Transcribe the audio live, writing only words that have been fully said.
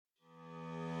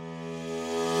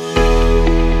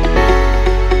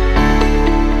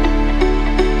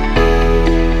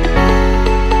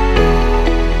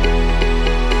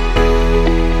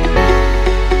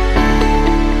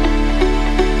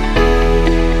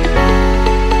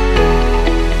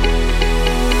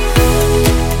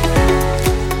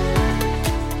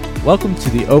Welcome to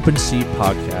the Open Seat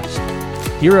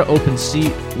podcast. Here at Open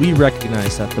Seat, we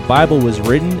recognize that the Bible was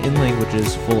written in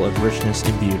languages full of richness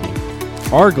and beauty.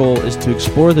 Our goal is to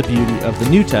explore the beauty of the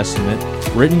New Testament,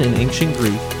 written in ancient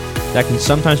Greek, that can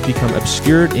sometimes become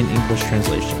obscured in English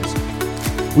translations.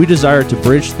 We desire to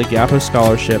bridge the gap of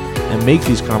scholarship and make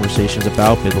these conversations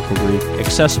about biblical Greek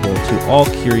accessible to all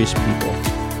curious people.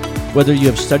 Whether you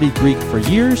have studied Greek for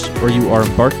years or you are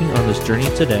embarking on this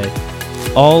journey today,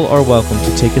 all are welcome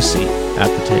to take a seat at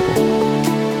the table.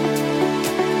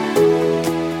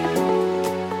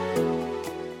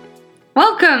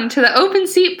 Welcome to the Open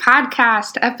Seat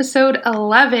Podcast, episode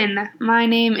 11. My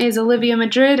name is Olivia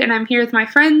Madrid, and I'm here with my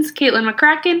friends, Caitlin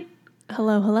McCracken.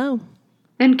 Hello, hello.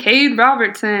 And Cade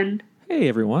Robertson. Hey,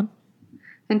 everyone.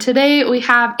 And today we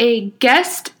have a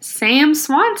guest, Sam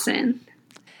Swanson.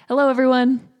 Hello,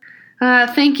 everyone.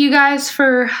 Thank you guys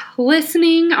for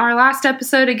listening. Our last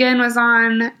episode, again, was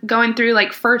on going through,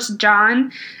 1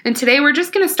 John. And today we're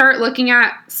just going to start looking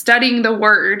at studying the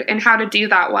Word and how to do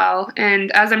that well.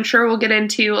 And as I'm sure we'll get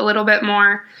into a little bit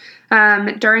more,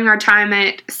 during our time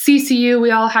at CCU,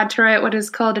 we all had to write what is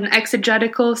called an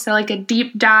exegetical, so a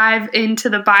deep dive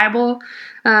into the Bible.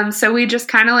 So we just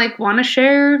kind of want to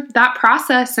share that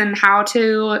process and how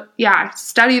to,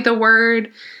 study the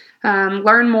Word,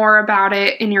 learn more about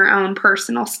it in your own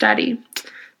personal study.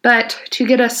 But to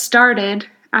get us started,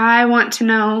 I want to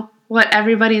know what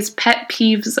everybody's pet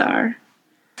peeves are.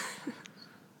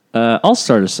 I'll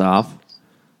start us off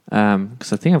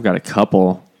because I think I've got a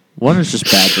couple. One is just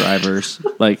bad drivers.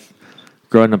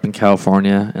 Growing up in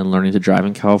California and learning to drive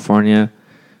in California,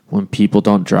 when people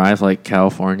don't drive like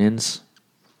Californians,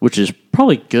 which is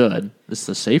probably good. It's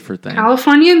the safer thing.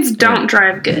 Californians don't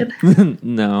drive good.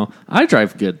 No, I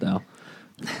drive good though.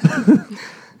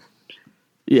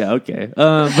 Yeah, okay.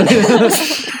 But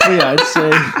yeah,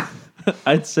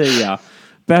 I'd say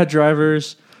bad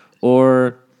drivers,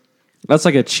 or that's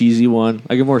a cheesy one.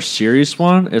 A more serious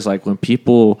one is when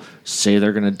people say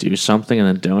they're gonna do something and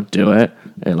then don't do it.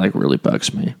 It really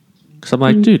bugs me because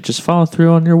I'm dude, just follow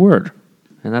through on your word.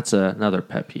 And that's another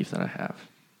pet peeve that I have.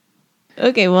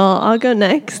 Okay, well, I'll go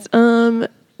next.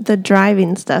 The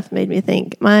driving stuff made me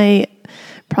think. My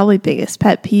probably biggest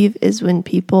pet peeve is when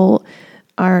people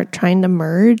are trying to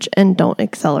merge and don't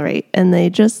accelerate, and they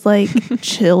just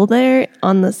chill there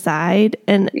on the side.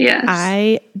 And yes.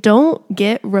 I don't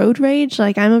get road rage.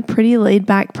 I'm a pretty laid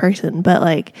back person,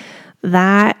 but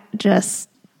that just,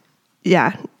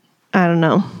 I don't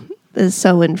know, is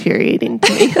so infuriating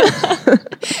to me.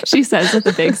 She says with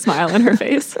a big smile on her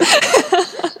face.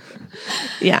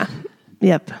 Yeah.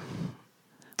 Yep.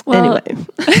 Well, anyway.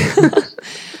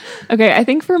 Okay, I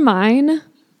think for mine,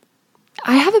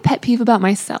 I have a pet peeve about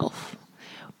myself.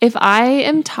 If I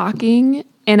am talking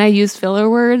and I use filler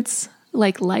words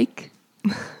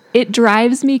it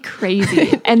drives me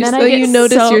crazy. And then so you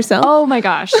notice yourself? Oh my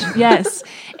gosh, yes.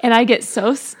 And I get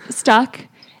so stuck,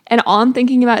 and all I'm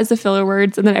thinking about is the filler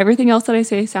words, and then everything else that I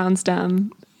say sounds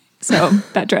dumb. So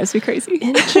that drives me crazy.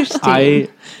 Interesting.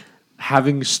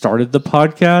 Having started the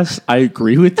podcast, I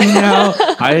agree with you now.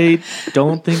 I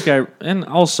don't think and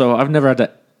also I've never had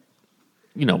to,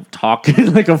 talk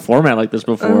in a format like this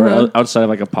before outside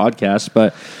of a podcast,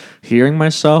 but hearing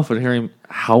myself and hearing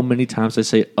how many times I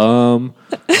say,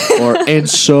 and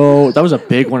so that was a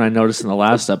big one I noticed in the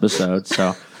last episode.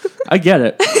 So I get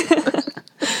it.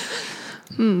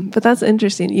 But that's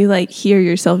interesting. You hear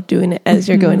yourself doing it as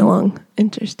you're going along.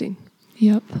 Interesting.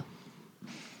 Yep.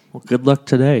 Well, good luck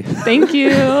today. Thank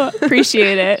you.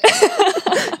 Appreciate it.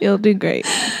 You'll do great.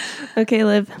 Okay,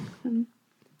 Liv.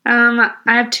 I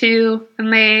have two,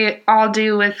 and they all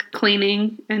do with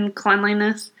cleaning and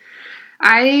cleanliness.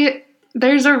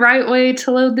 There's a right way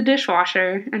to load the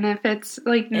dishwasher, and if it's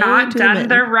not done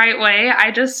the right way,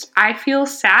 I feel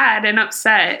sad and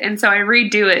upset, and so I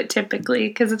redo it typically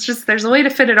because it's just there's a way to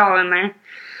fit it all in there.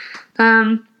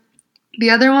 The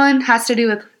other one has to do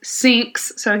with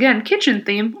sinks. So again, kitchen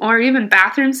theme or even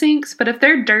bathroom sinks. But if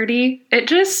they're dirty, I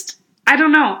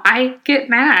don't know. I get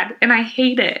mad and I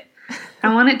hate it.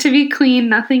 I want it to be clean,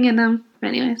 nothing in them.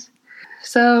 Anyways.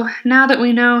 So now that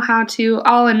we know how to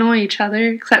all annoy each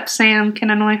other, except Sam can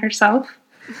annoy herself.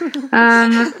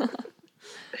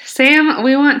 Sam,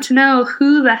 we want to know,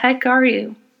 who the heck are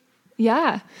you?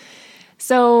 Yeah.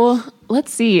 So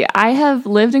let's see. I have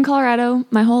lived in Colorado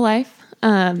my whole life.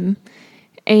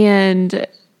 And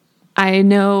I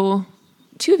know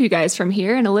two of you guys from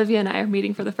here, and Olivia and I are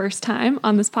meeting for the first time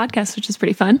on this podcast, which is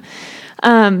pretty fun.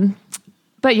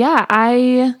 But yeah,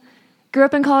 I grew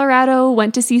up in Colorado,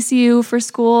 went to CCU for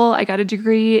school. I got a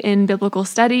degree in biblical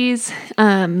studies.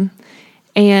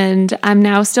 And I'm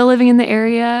now still living in the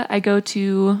area. I go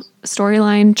to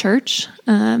Storyline Church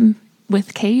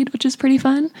with Cade, which is pretty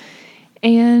fun.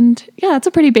 And yeah, that's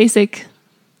a pretty basic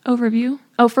overview.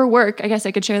 Oh, for work, I guess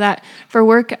I could share that. For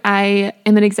work, I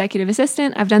am an executive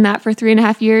assistant. I've done that for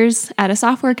 3.5 years at a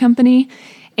software company.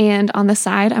 And on the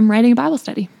side, I'm writing a Bible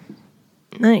study.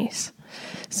 Nice.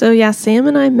 So yeah, Sam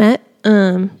and I met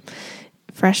my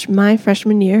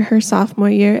freshman year, her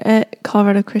sophomore year at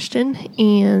Colorado Christian,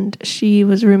 and she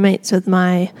was roommates with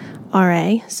my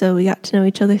RA. So we got to know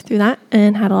each other through that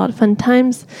and had a lot of fun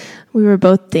times. We were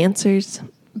both dancers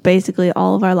basically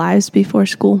all of our lives before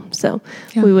school. So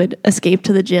we would escape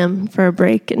to the gym for a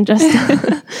break and just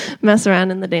mess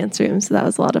around in the dance room. So that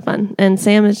was a lot of fun. And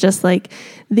Sam is just like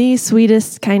the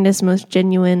sweetest, kindest, most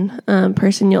genuine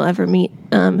person you'll ever meet,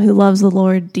 who loves the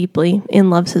Lord deeply and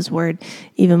loves his word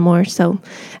even more. So,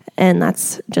 and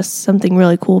that's just something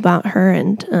really cool about her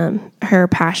and her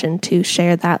passion to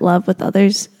share that love with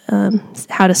others.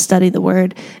 How to study the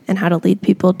word and how to lead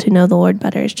people to know the Lord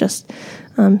better is just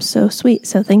so sweet.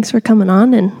 So thanks for coming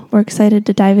on, and we're excited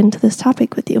to dive into this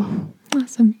topic with you.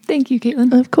 Awesome. Thank you,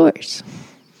 Caitlin. Of course.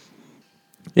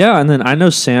 Yeah, and then I know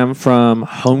Sam from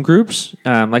home groups.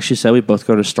 Like she said, we both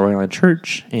go to Storyline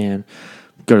Church and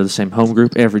go to the same home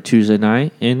group every Tuesday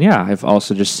night. And yeah, I've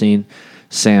also just seen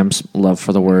Sam's love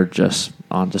for the word just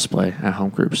on display at home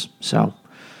groups. So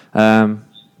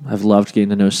I've loved getting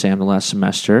to know Sam the last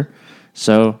semester.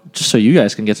 So just so you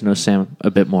guys can get to know Sam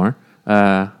a bit more,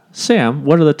 Sam,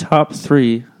 what are the top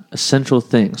 3 essential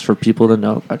things for people to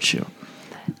know about you?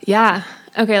 Yeah.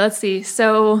 Okay, let's see.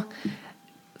 So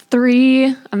 3,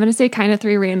 I'm going to say kind of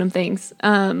 3 random things.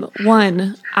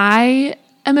 1, I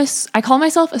call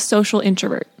myself a social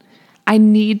introvert. I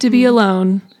need to be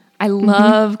alone. I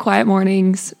love quiet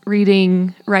mornings,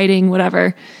 reading, writing,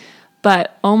 whatever.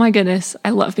 But oh my goodness,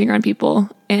 I love being around people,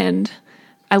 and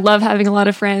I love having a lot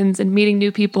of friends and meeting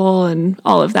new people and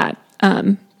all of that.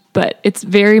 But it's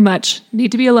very much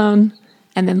need to be alone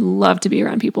and then love to be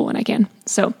around people when I can.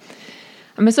 So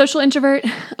I'm a social introvert.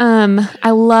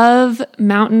 I love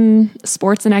mountain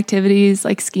sports and activities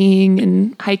like skiing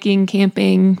and hiking,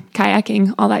 camping,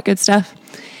 kayaking, all that good stuff.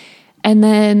 And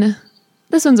then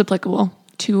this one's applicable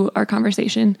to our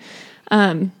conversation.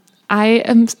 I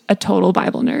am a total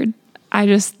Bible nerd.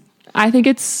 I think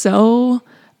it's so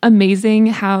amazing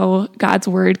how God's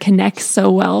word connects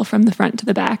so well from the front to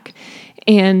the back.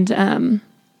 And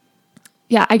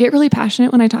I get really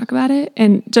passionate when I talk about it.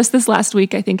 And just this last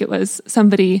week, I think it was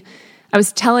I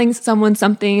was telling someone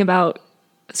something about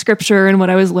scripture and what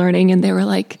I was learning, and they were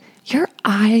like, your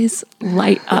eyes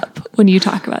light up when you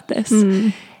talk about this.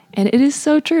 And it is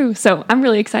so true. So I'm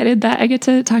really excited that I get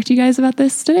to talk to you guys about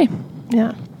this today.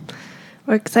 Yeah.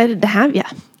 We're excited to have you.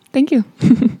 Thank you.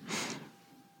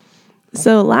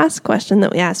 So last question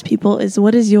that we ask people is,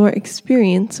 what is your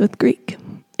experience with Greek,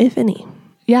 if any?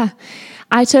 Yeah.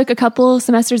 I took a couple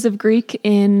semesters of Greek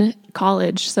in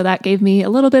college, so that gave me a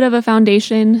little bit of a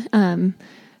foundation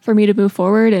for me to move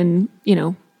forward and,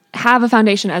 have a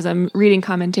foundation as I'm reading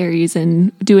commentaries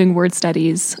and doing word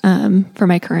studies for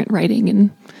my current writing and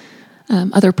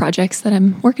other projects that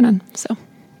I'm working on.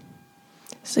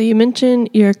 So you mentioned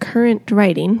your current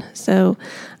writing. So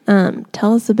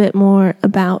tell us a bit more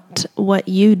about what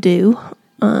you do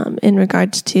in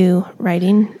regards to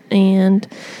writing and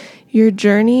your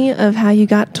journey of how you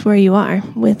got to where you are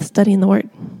with studying the word.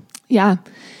 Yeah.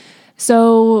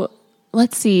 So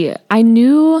let's see. I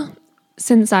knew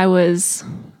since I was,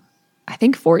 I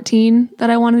think 14 that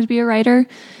I wanted to be a writer.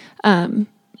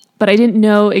 But I didn't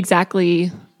know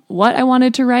exactly what I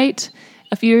wanted to write.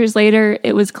 A few years later,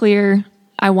 it was clear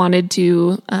I wanted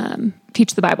to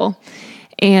teach the Bible.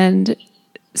 And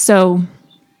so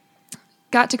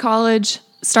got to college,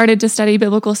 started to study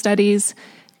biblical studies,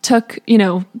 took,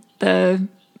 the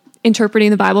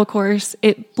interpreting the Bible course.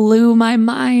 It blew my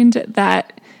mind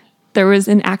that there was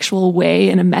an actual way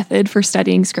and a method for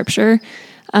studying scripture.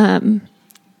 And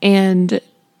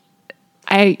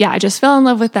I just fell in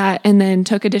love with that, and then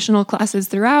took additional classes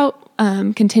throughout,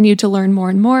 continued to learn more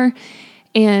and more.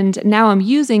 And now I'm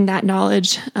using that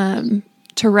knowledge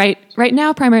to write right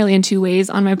now primarily in 2 ways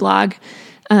on my blog.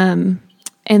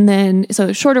 And then,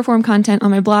 so shorter form content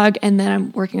on my blog, and then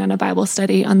I'm working on a Bible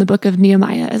study on the book of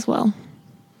Nehemiah as well.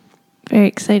 Very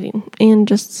exciting. And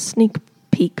just sneak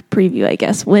peek preview, I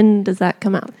guess. When does that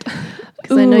come out?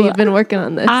 Because I know you've been working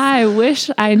on this. I wish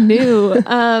I knew.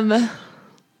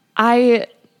 I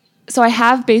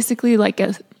have basically I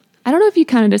don't know if you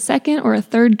counted a second or a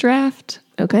third draft.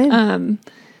 Okay.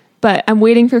 But I'm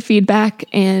waiting for feedback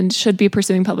and should be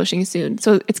pursuing publishing soon.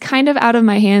 So it's kind of out of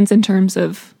my hands in terms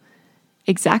of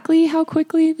exactly how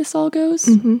quickly this all goes,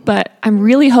 but I'm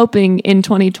really hoping in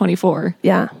 2024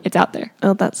 it's out there.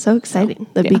 Oh, that's so exciting.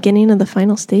 The beginning of the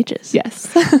final stages.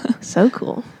 Yes. So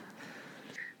cool.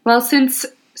 Well, since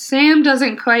Sam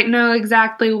doesn't quite know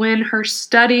exactly when her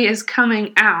study is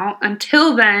coming out,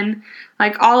 until then,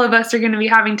 like, all of us are going to be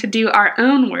having to do our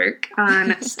own work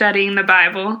on studying the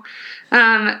Bible.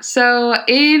 So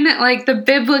in, like, the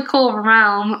biblical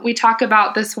realm, we talk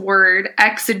about this word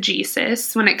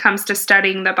exegesis when it comes to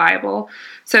studying the Bible.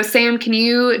 So Sam, can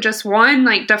you just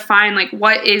define, like,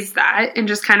 what is that, and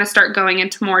just kind of start going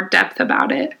into more depth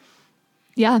about it?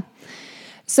 Yeah.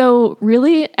 So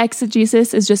really,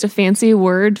 exegesis is just a fancy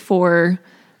word for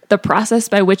the process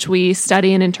by which we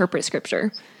study and interpret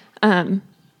Scripture.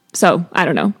 So I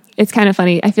don't know. It's kind of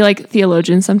funny. I feel like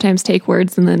theologians sometimes take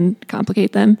words and then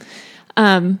complicate them.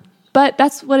 But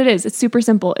that's what it is. It's super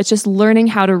simple. It's just learning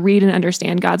how to read and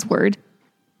understand God's word.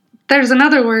 There's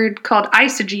another word called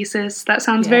eisegesis that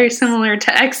sounds very similar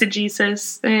to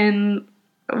exegesis. And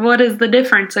what is the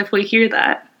difference if we hear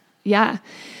that? Yeah.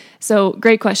 So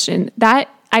great question. That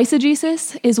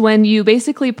eisegesis is when you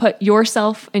basically put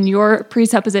yourself and your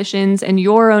presuppositions and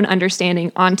your own understanding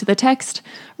onto the text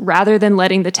rather than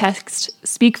letting the text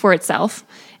speak for itself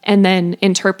and then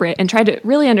interpret and try to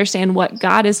really understand what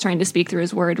God is trying to speak through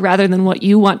his word rather than what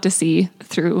you want to see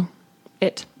through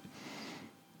it.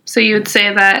 So you would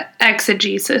say that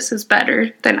exegesis is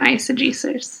better than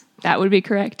eisegesis? That would be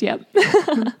correct, yep.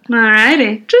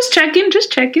 Alrighty. Just checking.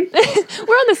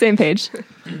 We're on the same page.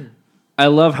 I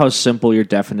love how simple your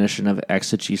definition of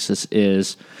exegesis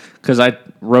is, because I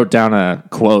wrote down a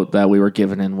quote that we were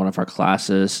given in one of our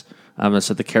classes that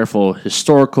said, the careful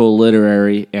historical,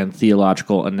 literary, and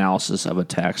theological analysis of a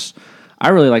text. I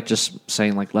really like just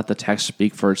saying, like, let the text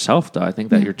speak for itself, though. I think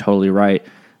that you're totally right.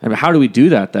 And how do we do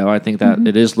that, though? I think that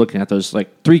it is looking at those,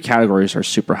 like, three categories are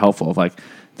super helpful, of, like,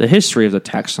 the history of the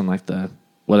text and, like,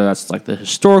 whether that's, like, the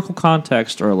historical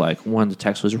context or, like, when the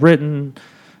text was written,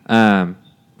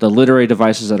 the literary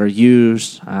devices that are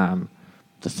used, the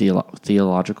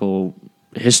theological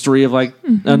history of, like,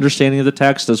 understanding of the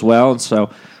text as well. And so,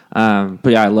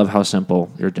 but yeah, I love how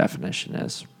simple your definition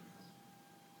is.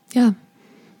 Yeah.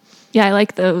 Yeah, I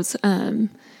like those.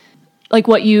 Like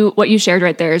what you shared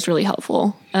right there is really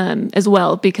helpful as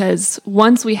well, because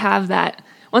once we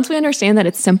understand that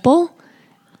it's simple,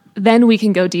 then we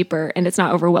can go deeper and it's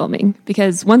not overwhelming.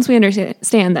 Because once we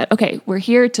understand that, okay, we're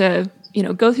here to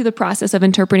go through the process of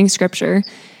interpreting Scripture,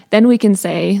 then we can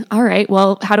say, all right,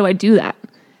 well, how do I do that?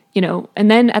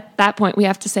 And then at that point we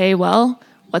have to say, well,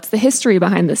 what's the history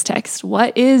behind this text?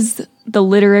 What is the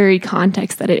literary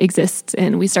context that it exists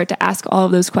in? We start to ask all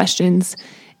of those questions,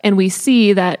 and we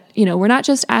see that, we're not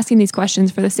just asking these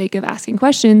questions for the sake of asking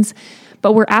questions,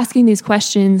 but we're asking these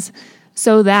questions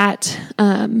so that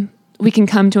we can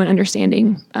come to an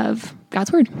understanding of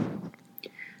God's word.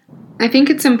 I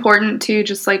think it's important too,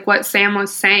 just like what Sam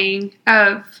was saying,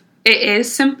 it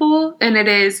is simple and it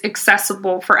is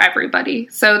accessible for everybody.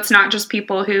 So it's not just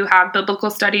people who have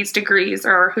biblical studies degrees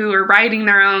or who are writing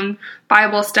their own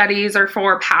Bible studies or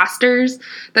for pastors.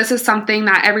 This is something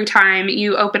that every time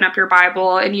you open up your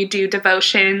Bible and you do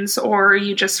devotions or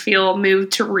you just feel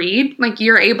moved to read, like,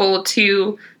 you're able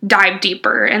to dive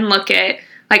deeper and look at,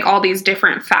 like, all these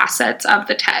different facets of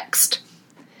the text.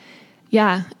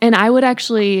 Yeah. And I would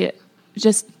actually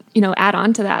just, add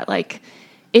on to that. Like,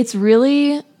 it's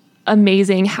really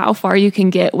amazing how far you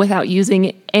can get without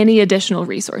using any additional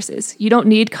resources. You don't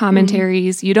need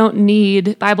commentaries. You don't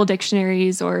need Bible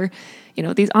dictionaries or,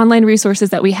 these online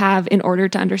resources that we have in order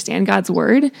to understand God's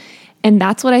word. And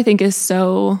that's what I think is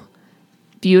so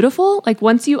beautiful. Like,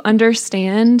 once you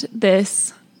understand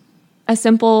a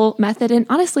simple method, and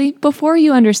honestly, before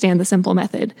you understand the simple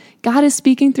method, God is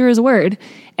speaking through his word,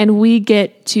 and we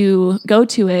get to go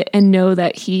to it and know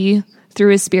that he,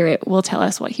 through his Spirit, will tell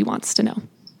us what he wants to know.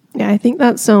 Yeah, I think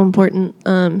that's so important.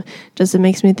 Just it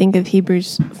makes me think of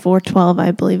Hebrews 4:12,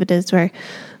 I believe it is, where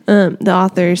the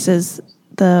author says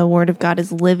the word of God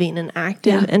is living and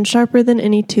active and sharper than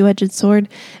any two-edged sword.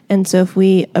 And so if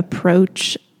we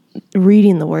approach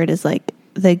reading the word as like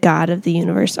the God of the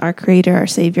universe, our creator, our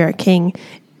savior, our king,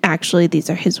 actually these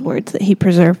are his words that he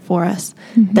preserved for us,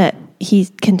 that he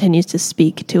continues to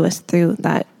speak to us through.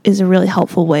 That is a really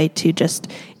helpful way to just,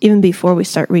 even before we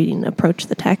start reading, approach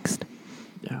the text.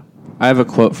 Yeah. I have a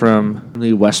quote from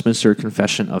the Westminster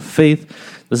Confession of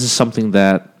Faith. This is something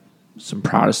that some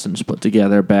Protestants put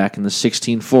together back in the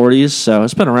 1640s, so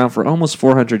it's been around for almost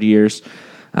 400 years.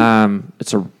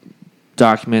 It's a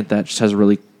document that just has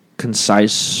really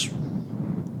concise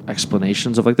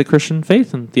explanations of, like, the Christian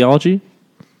faith and theology.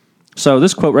 So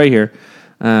this quote right here,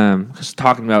 Because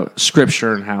talking about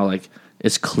scripture and how like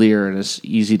it's clear and it's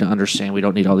easy to understand. We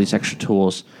don't need all these extra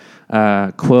tools.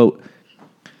 Quote,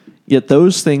 "Yet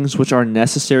those things which are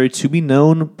necessary to be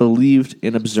known, believed,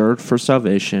 and observed for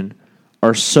salvation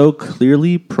are so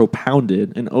clearly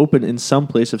propounded and open in some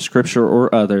place of Scripture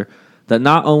or other, that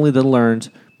not only the learned,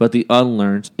 but the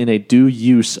unlearned, in a due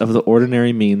use of the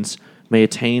ordinary means, may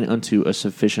attain unto a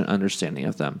sufficient understanding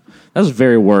of them." That was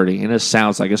very wordy, and it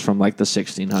sounds like it's from like the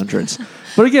 1600s.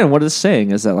 But again, what it's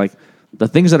saying is that like the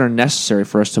things that are necessary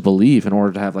for us to believe in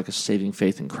order to have like a saving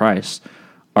faith in Christ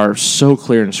are so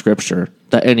clear in Scripture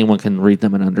that anyone can read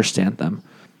them and understand them.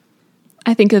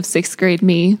 I think of 6th grade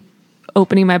me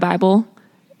opening my Bible,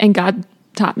 and God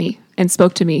taught me and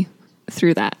spoke to me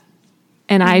through that.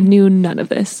 And I knew none of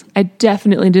this. I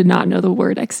definitely did not know the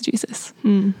word exegesis.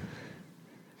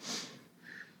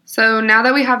 So now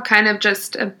that we have kind of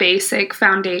just a basic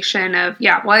foundation of,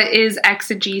 what is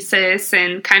exegesis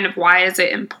and kind of why is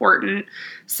it important?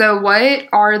 So what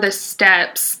are the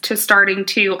steps to starting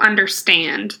to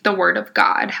understand the Word of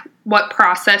God? What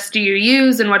process do you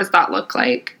use and what does that look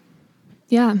like?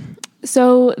 Yeah.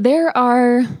 So there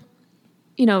are,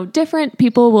 different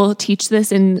people will teach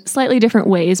this in slightly different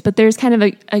ways, but there's kind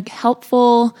of a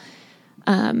helpful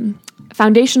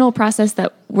foundational process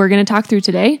that we're going to talk through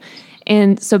today.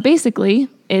 And so basically,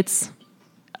 it's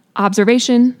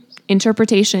observation,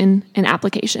 interpretation, and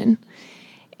application.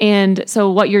 And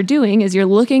so what you're doing is you're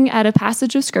looking at a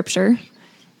passage of Scripture,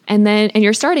 and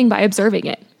you're starting by observing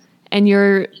it. And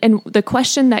the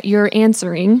question that you're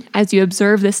answering as you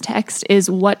observe this text is,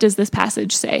 what does this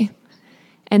passage say?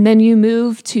 And then you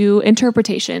move to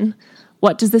interpretation.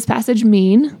 What does this passage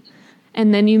mean?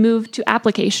 And then you move to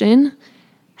application.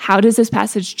 How does this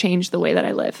passage change the way that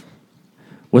I live?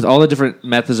 With all the different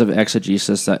methods of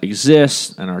exegesis that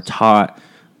exist and are taught,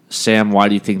 Sam, why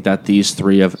do you think that these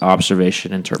three of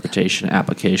observation, interpretation,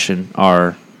 application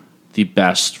are the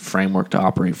best framework to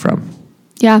operate from?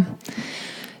 Yeah.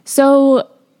 So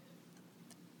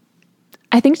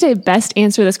I think to best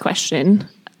answer this question,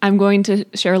 I'm going to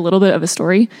share a little bit of a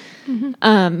story.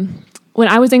 Mm-hmm. When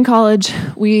I was in college,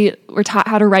 we were taught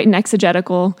how to write an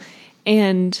exegetical,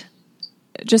 and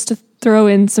just to throw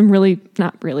in some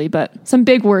some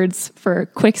big words for a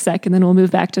quick sec, and then we'll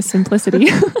move back to simplicity.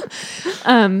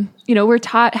 We're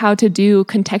taught how to do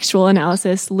contextual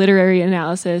analysis, literary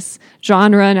analysis,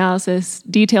 genre analysis,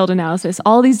 detailed analysis,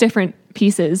 all these different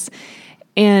pieces.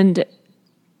 And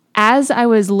as I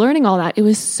was learning all that, it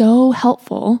was so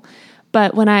helpful.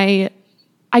 But when I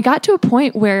got to a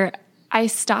point where I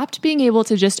stopped being able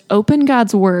to just open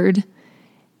God's word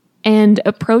and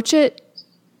approach it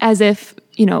as if,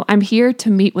 I'm here to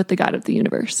meet with the God of the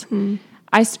universe.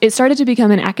 It started to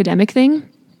become an academic thing.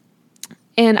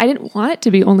 And I didn't want it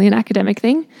to be only an academic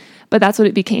thing, but that's what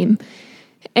it became.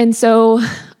 And so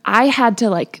I had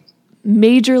to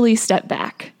majorly step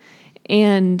back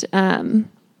and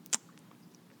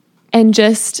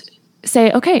just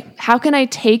say, okay, how can I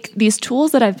take these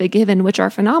tools that I've been given, which are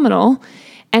phenomenal,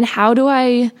 and how do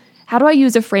I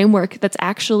use a framework that's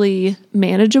actually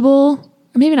manageable,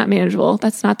 or maybe not manageable,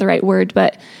 that's not the right word,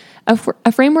 but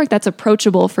a framework that's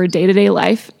approachable for day-to-day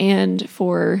life and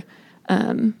for,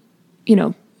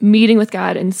 meeting with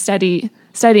God and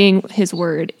studying His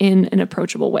Word in an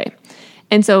approachable way.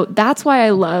 And so that's why I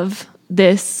love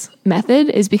this method,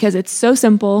 is because it's so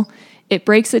simple. It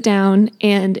breaks it down,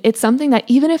 and it's something that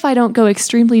even if I don't go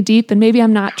extremely deep, and maybe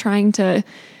I'm not trying to,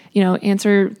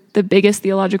 answer the biggest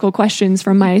theological questions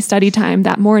from my study time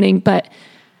that morning, but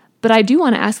I do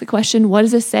want to ask the question, what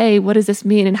does this say? What does this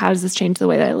mean? And how does this change the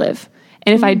way that I live?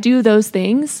 And if I do those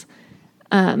things,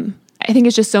 I think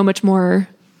it's just so much more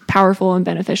powerful and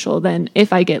beneficial than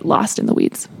if I get lost in the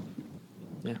weeds.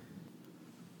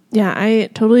 Yeah, I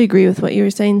totally agree with what you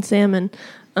were saying, Sam. And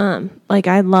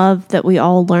I love that we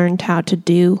all learned how to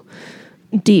do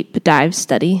deep dive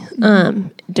study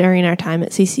during our time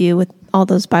at CCU with all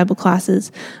those Bible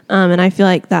classes. And I feel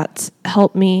like that's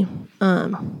helped me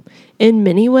in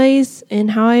many ways in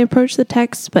how I approach the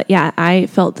text. But yeah, I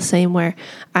felt the same, where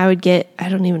I would get, I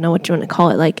don't even know what you want to call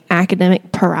it,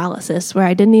 academic paralysis, where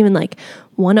I didn't even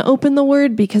want to open the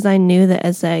word, because I knew that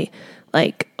as I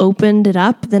opened it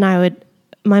up, then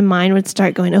my mind would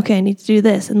start going, okay, I need to do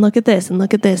this and look at this and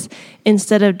look at this,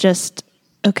 instead of just,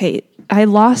 okay, I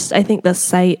lost, I think, the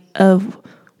sight of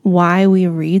why we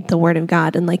read the Word of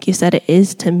God. And like you said, it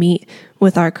is to meet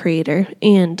with our Creator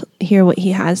and hear what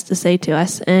He has to say to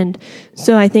us. And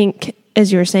so I think,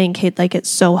 as you were saying, Kate, it's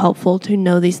so helpful to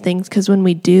know these things, because when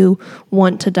we do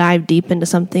want to dive deep into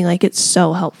something, it's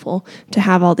so helpful to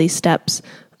have all these steps.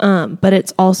 But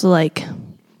it's also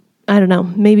I don't know,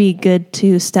 maybe good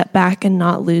to step back and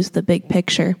not lose the big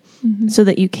picture so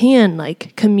that you can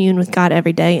like commune with God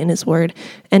every day in his word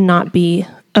and not be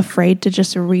afraid to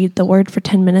just read the word for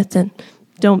 10 minutes and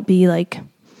don't be like,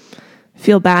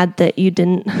 feel bad that you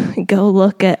didn't go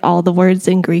look at all the words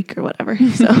in Greek or whatever.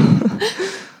 So,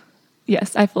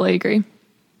 Yes, I fully agree.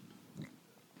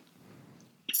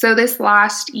 So this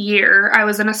last year, I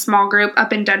was in a small group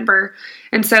up in Denver.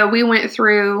 And so we went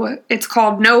through, it's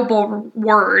called Noble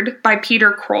Word by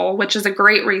Peter Kroll, which is a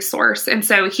great resource. And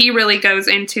so he really goes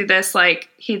into this, like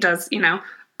he does,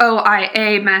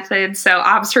 OIA method. So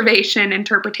observation,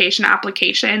 interpretation,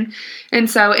 application. And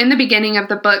so in the beginning of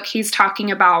the book, he's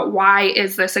talking about why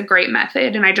is this a great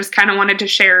method? And I just kind of wanted to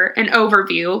share an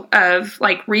overview of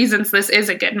like reasons this is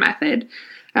a good method.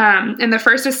 And the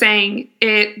first is saying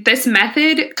this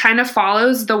method kind of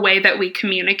follows the way that we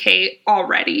communicate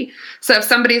already. So if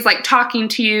somebody's like talking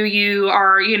to you, you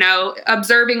are,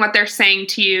 observing what they're saying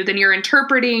to you, then you're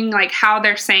interpreting like how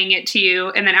they're saying it to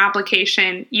you, and then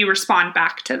application, you respond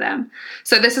back to them.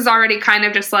 So this is already kind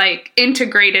of just like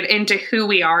integrated into who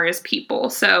we are as people.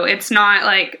 So it's not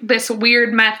like this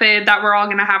weird method that we're all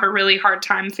going to have a really hard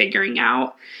time figuring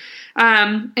out.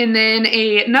 And then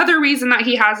another reason that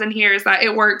he has in here is that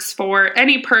it works for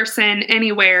any person,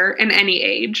 anywhere, in any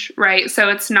age, right? So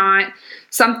it's not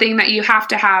something that you have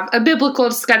to have a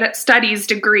biblical studies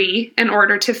degree in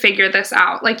order to figure this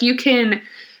out. Like you can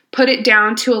put it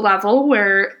down to a level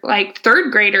where like third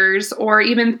graders or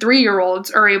even 3-year-olds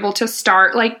are able to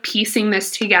start like piecing this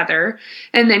together,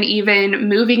 and then even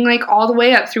moving like all the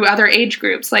way up through other age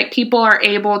groups. Like people are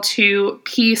able to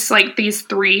piece like these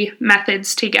 3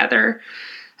 methods together.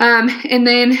 And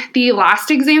then the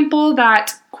last example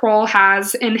that Kroll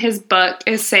has in his book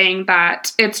is saying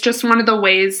that it's just one of the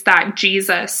ways that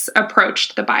Jesus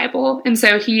approached the Bible. And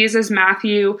so he uses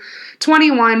Matthew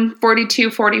 21,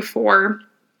 42, 44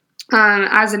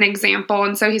 as an example.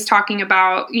 And so he's talking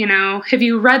about, have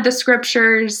you read the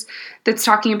scriptures that's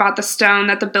talking about the stone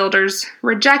that the builders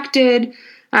rejected?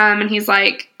 And he's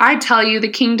like, I tell you, the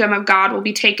kingdom of God will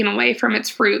be taken away from its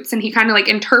fruits. And he kind of like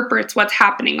interprets what's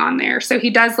happening on there. So he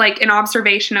does like an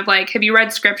observation of like, have you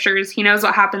read scriptures? He knows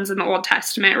what happens in the Old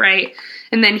Testament, right?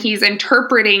 And then he's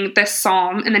interpreting this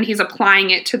psalm, and then he's applying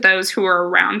it to those who are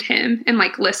around him and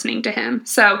like listening to him.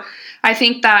 So I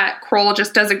think that Kroll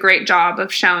just does a great job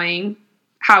of showing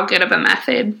how good of a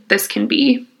method this can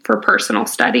be for personal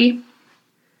study.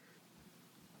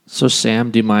 So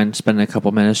Sam, do you mind spending a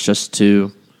couple minutes just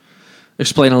to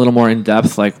explain a little more in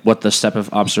depth, like what the step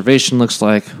of observation looks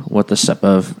like, what the step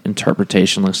of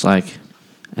interpretation looks like,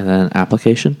 and then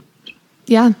application?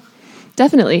 Yeah,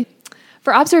 definitely.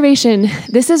 For observation,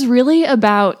 this is really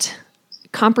about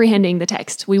comprehending the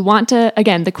text. We want to,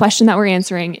 again, the question that we're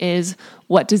answering is,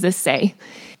 what does this say?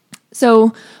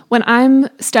 So when I'm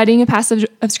studying a passage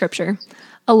of scripture,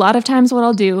 a lot of times what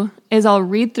I'll do is I'll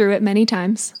read through it many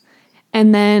times,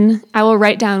 and then I will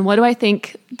write down, what do I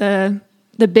think the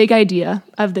big idea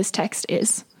of this text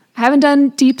is? I haven't done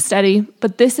deep study,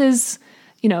 but this is,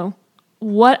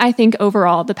 what I think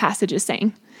overall the passage is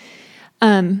saying.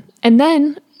 And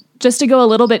then, just to go a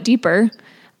little bit deeper,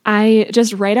 I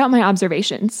just write out my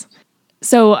observations.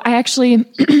 So I actually,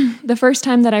 the first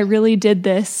time that I really did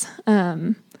this,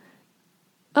 I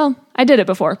did it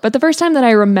before, but the first time that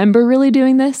I remember really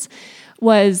doing this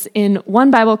was in one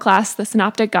Bible class, the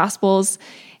Synoptic Gospels,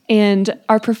 and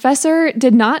our professor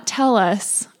did not tell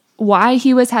us why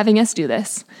he was having us do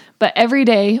this, but every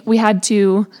day we had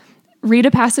to read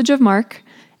a passage of Mark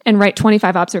and write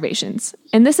 25 observations.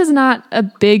 And this is not a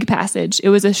big passage. It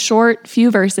was a short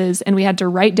few verses, and we had to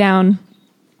write down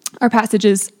our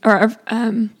passages or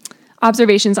our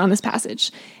observations on this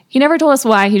passage. He never told us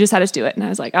why. He just had us do it. And I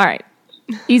was like, all right,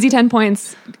 easy 10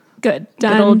 points. Good.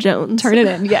 Done. Good old Jones. Turn it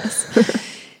in.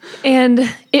 Yes.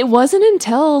 And it wasn't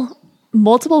until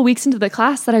multiple weeks into the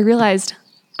class that I realized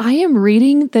I'm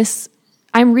reading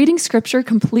scripture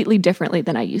completely differently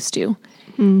than I used to.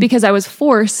 Because I was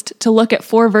forced to look at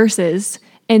 4 verses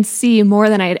and see more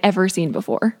than I had ever seen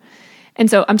before.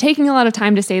 And so I'm taking a lot of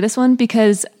time to say this one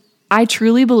because I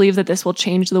truly believe that this will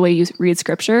change the way you read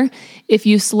scripture. If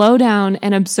you slow down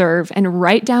and observe and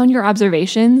write down your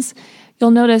observations,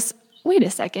 you'll notice, wait a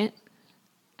second,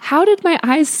 how did my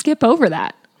eyes skip over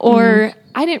that? Or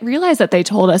I didn't realize that they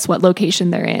told us what location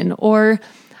they're in, or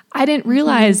I didn't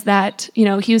realize that,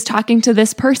 he was talking to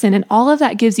this person, and all of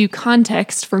that gives you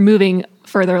context for moving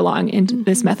further along into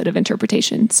this method of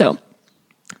interpretation. So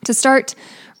to start,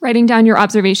 writing down your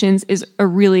observations is a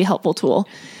really helpful tool.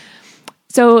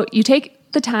 So you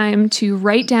take the time to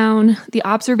write down the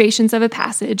observations of a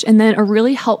passage, and then a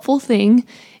really helpful thing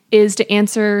is to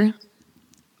answer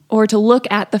or to look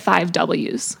at the 5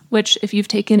 W's, which if you've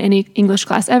taken any English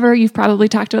class ever, you've probably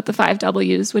talked about the 5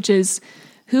 W's, which is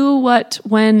who, what,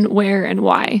 when, where, and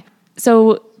why.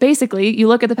 So basically, you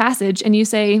look at the passage and you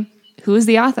say, who is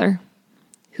the author?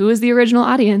 Who is the original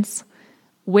audience?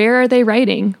 Where are they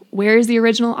writing? Where is the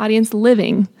original audience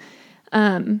living?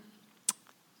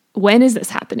 When is this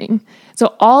happening?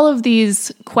 So all of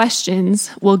these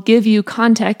questions will give you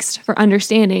context for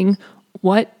understanding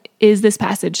what is this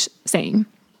passage saying.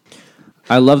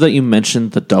 I love that you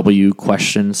mentioned the W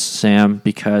questions, Sam,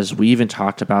 because we even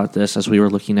talked about this as we were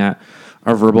looking at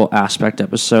our verbal aspect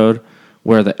episode,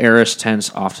 where the aorist tense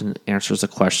often answers the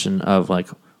question of like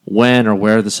when or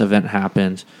where this event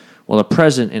happened, while the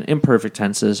present and imperfect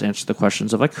tenses answer the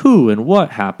questions of like who and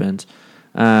what happened.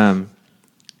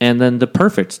 And then the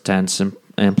perfect tense and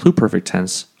pluperfect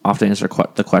tense often answer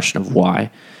the question of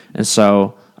why. And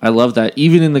so I love that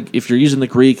even if you're using the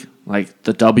Greek, like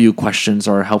the W questions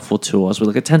are a helpful tool as we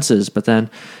look at tenses. But then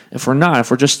if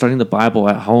we're just studying the Bible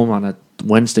at home on a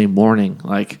Wednesday morning,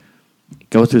 like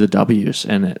go through the W's.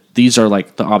 And these are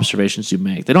like the observations you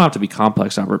make. They don't have to be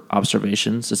complex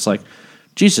observations. It's like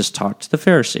Jesus talked to the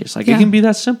Pharisees. Like it can be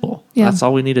that simple. Yeah. That's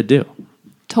all we need to do.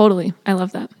 Totally. I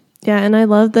love that. Yeah, and I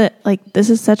love that, like,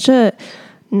 this is such a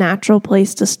natural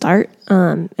place to start.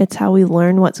 It's how we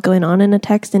learn what's going on in a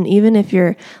text. And even if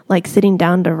you're, like, sitting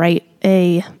down to write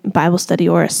a Bible study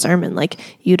or a sermon, like,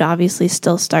 you'd obviously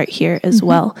still start here as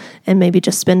well and maybe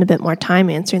just spend a bit more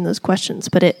time answering those questions.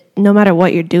 But no matter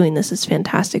what you're doing, this is a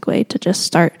fantastic way to just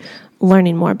start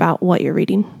learning more about what you're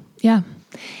reading. Yeah.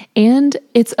 And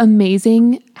it's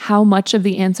amazing how much of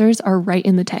the answers are right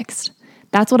in the text.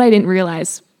 That's what I didn't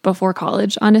realize before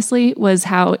college, honestly, was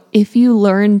how if you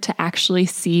learn to actually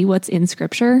see what's in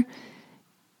Scripture,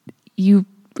 you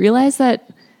realize that,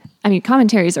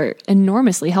 commentaries are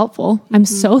enormously helpful. I'm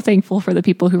so thankful for the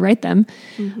people who write them.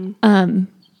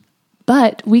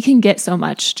 But we can get so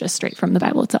much just straight from the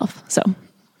Bible itself. So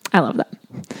I love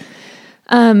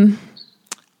that.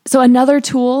 So another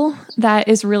tool that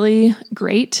is really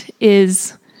great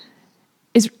is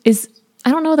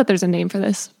I don't know that there's a name for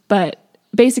this, but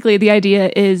basically, the idea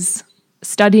is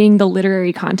studying the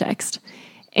literary context.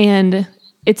 And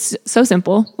it's so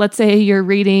simple. Let's say you're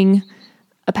reading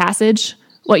a passage.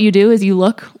 What you do is you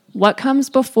look what comes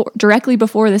directly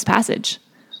before this passage,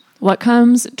 what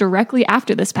comes directly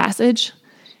after this passage,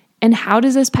 and how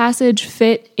does this passage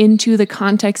fit into the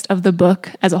context of the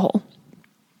book as a whole.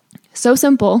 So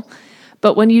simple,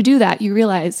 but when you do that, you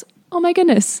realize, oh my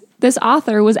goodness, this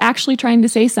author was actually trying to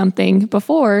say something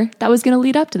before that was going to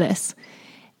lead up to this.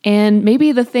 And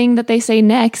maybe the thing that they say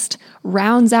next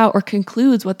rounds out or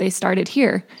concludes what they started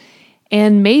here.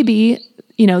 And maybe,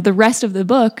 the rest of the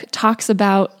book talks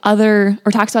about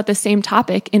the same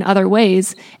topic in other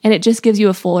ways, and it just gives you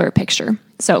a fuller picture.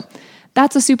 So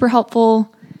that's a super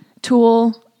helpful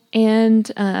tool.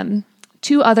 And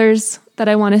 2 others that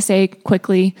I want to say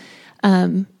quickly.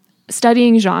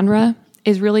 Studying genre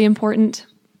is really important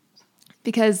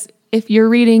because if you're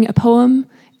reading a poem,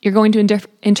 you're going to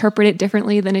interpret it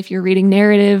differently than if you're reading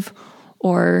narrative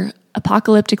or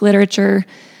apocalyptic literature.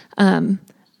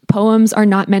 Poems are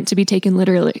not meant to be taken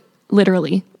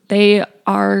literally. They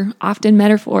are often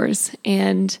metaphors.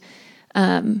 And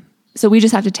so we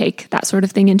just have to take that sort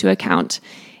of thing into account.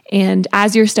 And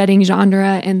as you're studying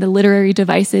genre and the literary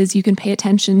devices, you can pay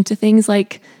attention to things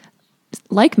like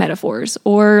metaphors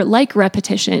or like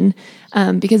repetition,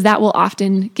 because that will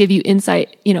often give you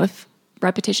insight. If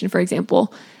repetition, for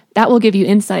example, that will give you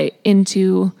insight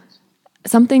into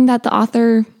something that the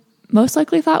author most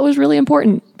likely thought was really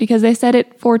important because they said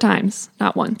it 4 times,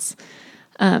 not once.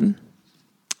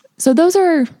 So those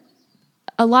are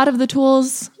a lot of the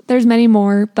tools. There's many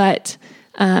more, but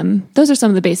those are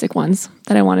some of the basic ones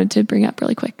that I wanted to bring up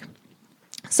really quick.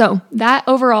 So that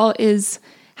overall is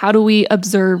how do we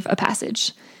observe a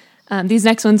passage. These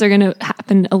next ones are going to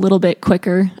happen a little bit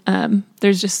quicker.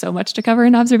 There's just so much to cover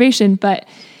in observation, but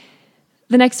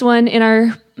the next one in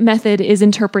our method is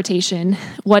interpretation.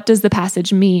 What does the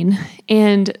passage mean?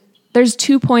 And there's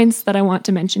 2 points that I want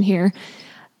to mention here.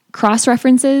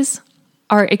 Cross-references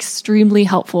are extremely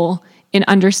helpful in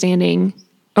understanding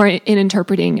or in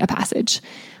interpreting a passage.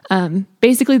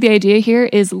 Basically, the idea here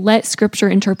is let Scripture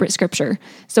interpret Scripture.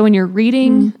 So when you're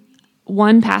reading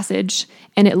one passage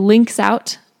and it links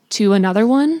out to another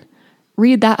one,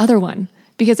 read that other one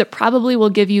because it probably will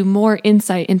give you more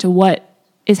insight into what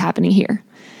is happening here.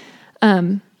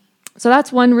 So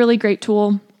that's one really great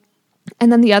tool.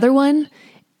 And then the other one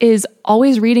is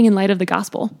always reading in light of the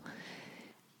gospel.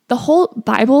 The whole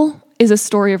Bible is a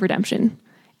story of redemption.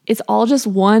 It's all just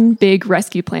one big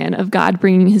rescue plan of God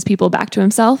bringing his people back to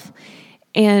himself.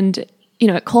 And,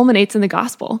 it culminates in the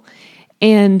gospel.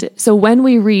 And so when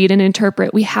we read and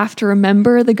interpret, we have to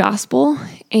remember the gospel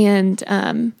and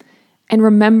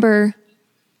remember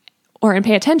and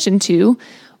pay attention to,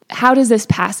 how does this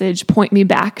passage point me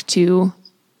back to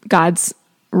God's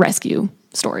rescue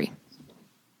story?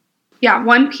 Yeah,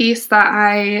 one piece that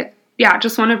I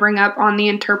just want to bring up on the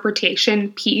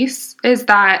interpretation piece is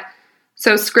that,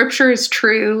 so Scripture is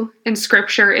true and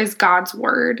Scripture is God's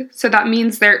word. So that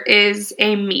means there is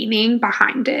a meaning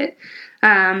behind it.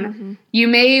 You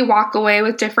may walk away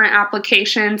with different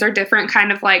applications or different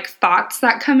kind of like thoughts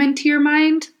that come into your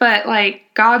mind, but like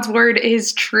God's word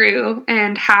is true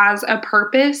and has a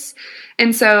purpose.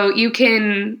 And so you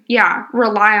can,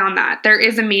 rely on that. There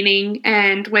is a meaning,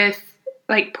 and with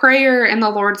like prayer and the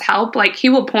Lord's help, like He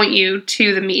will point you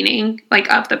to the meaning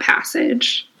like of the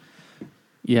passage.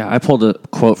 Yeah, I pulled a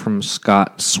quote from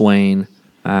Scott Swain,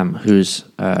 who's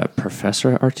a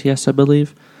professor at RTS, I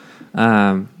believe.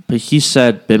 But he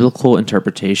said, biblical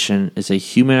interpretation is a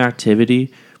human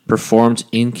activity performed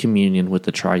in communion with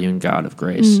the triune God of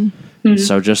grace. Mm-hmm.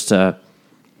 So just to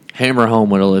hammer home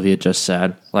what Olivia just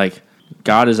said, like,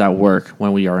 God is at work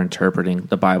when we are interpreting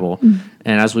the Bible. Mm-hmm.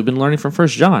 And as we've been learning from 1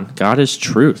 John, God is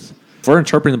truth. If we're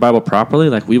interpreting the Bible properly,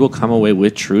 like, we will come away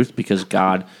with truth because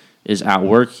God is at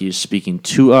work. He is speaking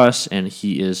to us, and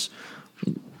He is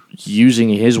using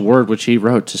His word, which He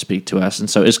wrote, to speak to us. And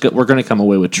so we're going to come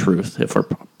away with truth if we're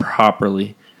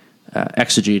properly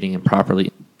exegeting and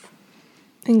properly.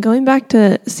 And going back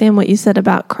to, Sam, what you said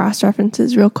about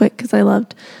cross-references real quick, because I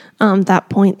loved that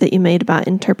point that you made about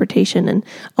interpretation. And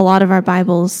a lot of our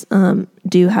Bibles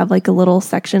do have like a little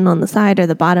section on the side or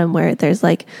the bottom where there's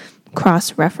like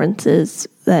cross-references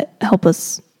that help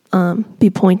us be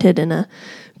pointed in a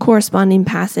corresponding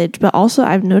passage. But also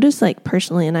I've noticed, like,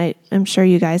 personally, and I'm sure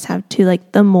you guys have too,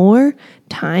 like, the more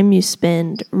time you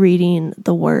spend reading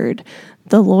the word,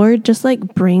 the Lord just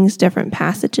like brings different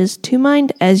passages to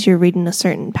mind as you're reading a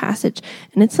certain passage.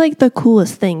 And it's like the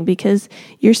coolest thing, because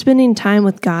you're spending time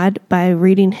with God by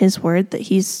reading His word that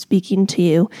He's speaking to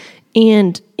you.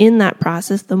 And in that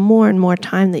process, the more and more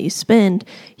time that you spend,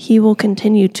 He will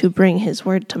continue to bring His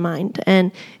word to mind.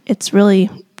 And it's really,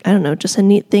 I don't know, just a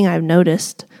neat thing I've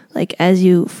noticed, like, as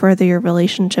you further your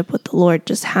relationship with the Lord,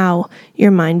 just how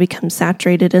your mind becomes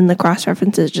saturated and the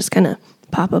cross-references just kind of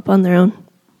pop up on their own.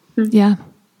 Yeah,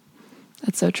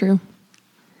 that's so true.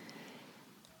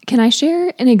 Can I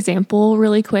share an example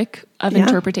really quick of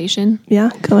interpretation? Yeah,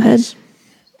 go ahead.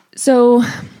 So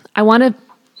I want to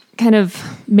kind of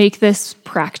make this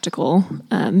practical,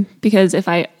 because if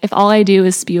all I do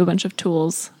is spew a bunch of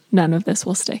tools, none of this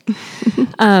will stick.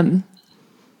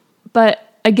 But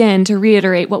again, to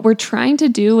reiterate, what we're trying to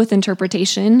do with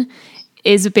interpretation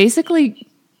is basically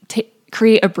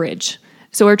create a bridge.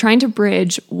 So we're trying to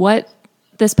bridge what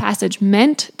this passage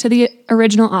meant to the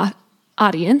original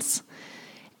audience,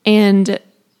 and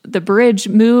the bridge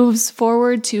moves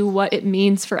forward to what it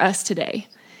means for us today.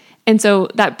 And so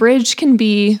that bridge can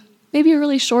be maybe a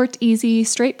really short, easy,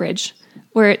 straight bridge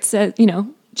where it says,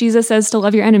 Jesus says to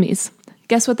love your enemies.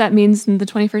 Guess what that means in the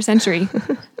 21st century?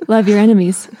 Love your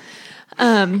enemies.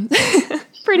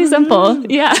 Pretty simple.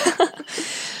 Yeah.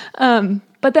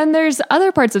 But then there's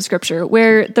other parts of Scripture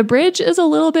where the bridge is a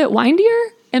little bit windier,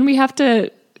 and we have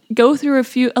to go through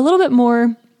a little bit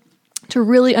more to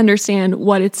really understand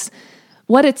what it's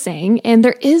saying. And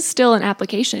there is still an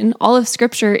application. All of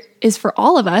Scripture is for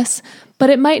all of us, but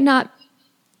it might not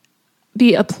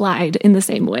be applied in the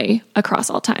same way across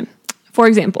all time. For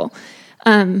example,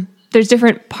 there's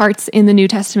different parts in the New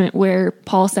Testament where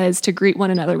Paul says to greet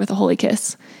one another with a holy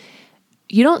kiss.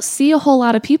 You don't see a whole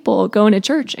lot of people going to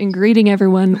church and greeting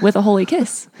everyone with a holy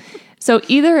kiss. So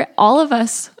either all of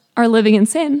us are living in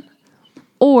sin,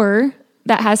 or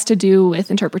that has to do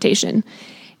with interpretation.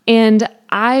 And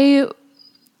I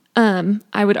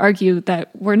would argue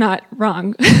that we're not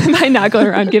wrong by not going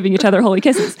around giving each other holy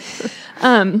kisses.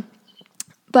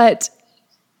 But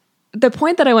the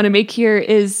point that I want to make here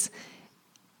is,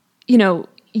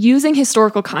 using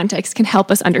historical context can help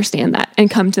us understand that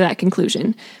and come to that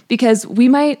conclusion. Because we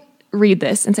might read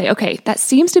this and say, okay, that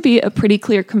seems to be a pretty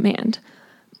clear command.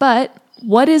 But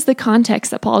what is the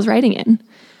context that Paul is writing in?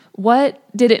 What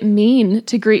did it mean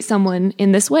to greet someone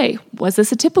in this way? Was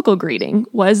this a typical greeting?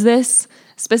 Was this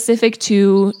specific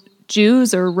to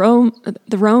Jews or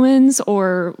the Romans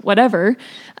or whatever?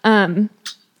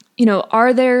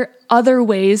 Are there other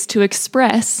ways to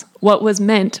express what was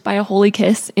meant by a holy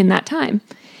kiss in that time?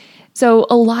 So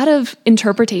a lot of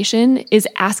interpretation is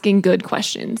asking good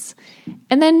questions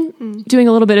and then doing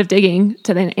a little bit of digging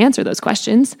to then answer those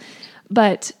questions.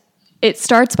 But it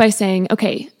starts by saying,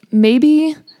 okay,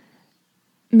 maybe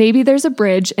maybe there's a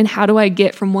bridge, and how do I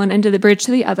get from one end of the bridge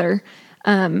to the other?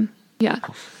 Yeah.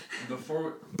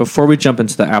 Before we jump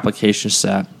into the application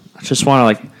set, I just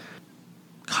want to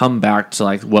come back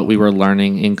to what we were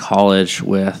learning in college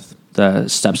with the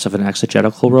steps of an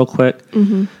exegetical real quick.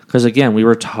 Because again, we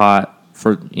were taught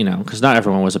because not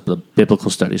everyone was a biblical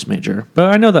studies major,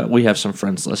 but I know that we have some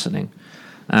friends listening.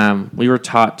 We were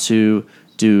taught to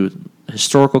do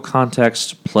historical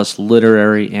context plus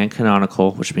literary and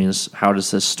canonical, which means how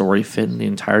does this story fit in the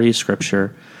entirety of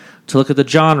Scripture, to look at the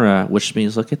genre, which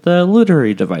means look at the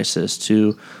literary devices,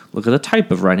 to look at the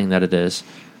type of writing that it is,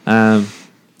 and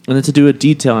then to do a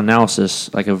detailed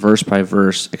analysis, like a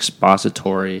verse-by-verse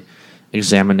expository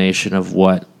examination of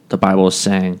what the Bible is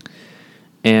saying.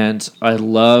 And I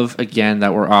love, again,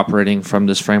 that we're operating from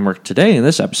this framework today in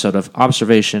this episode of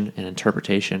observation and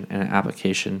interpretation and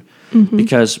application,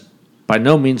 because by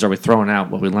no means are we throwing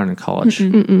out what we learned in college.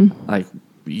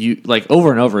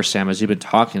 Over and over, Sam, as you've been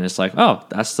talking, it's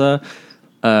that's the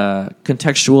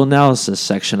contextual analysis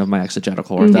section of my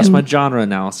exegetical work. That's my genre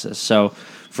analysis. So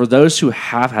for those who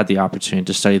have had the opportunity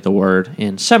to study the Word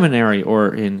in seminary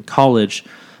or in college,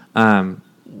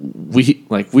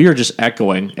 we are just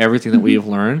echoing everything that we have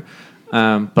learned.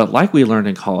 But like we learned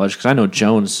in college, because I know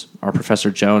our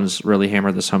Professor Jones really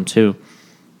hammered this home too,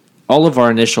 all of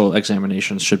our initial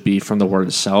examinations should be from the Word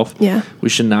itself. Yeah. We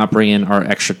should not bring in our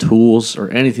extra tools or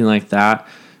anything like that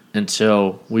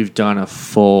until we've done a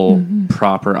full,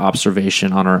 proper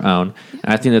observation on our own.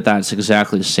 And I think that that's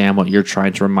exactly, Sam, what you're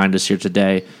trying to remind us here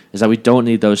today, is that we don't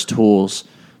need those tools,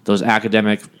 those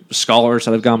academic scholars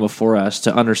that have gone before us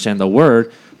to understand the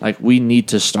Word. We need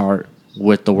to start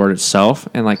with the Word itself.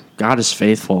 And God is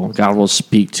faithful. God will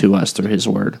speak to us through His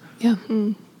Word. Yeah,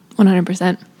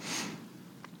 100%.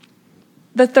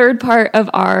 The third part of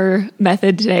our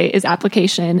method today is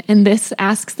application. And this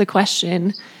asks the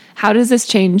question, how does this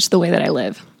change the way that I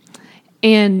live?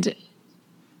 And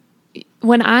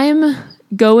when I'm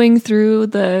going through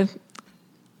the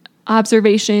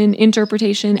observation,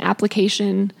 interpretation,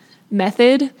 application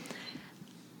method,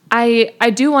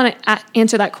 I do want to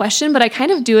answer that question, but I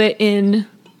kind of do it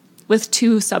with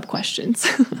two sub-questions.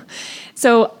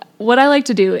 So what I like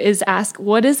to do is ask,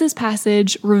 what does this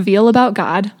passage reveal about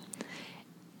God?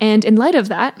 And in light of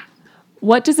that,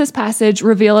 what does this passage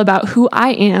reveal about who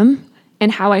I am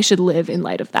and how I should live in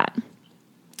light of that?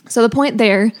 So the point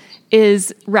there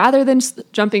is, rather than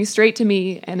jumping straight to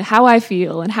me and how I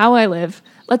feel and how I live,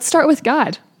 let's start with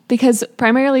God, because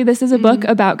primarily this is a book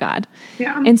about God.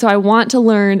 Yeah. And so I want to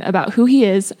learn about who He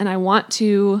is, and I want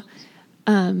to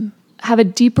have a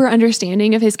deeper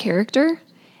understanding of His character.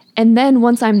 And then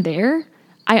once I'm there,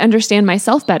 I understand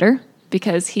myself better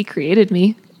because He created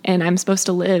me, and I'm supposed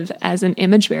to live as an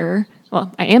image bearer.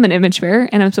 Well, I am an image bearer,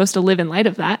 and I'm supposed to live in light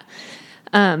of that.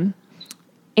 And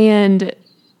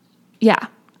yeah,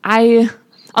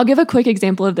 I'll give a quick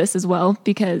example of this as well,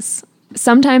 because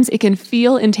sometimes it can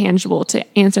feel intangible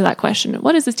to answer that question.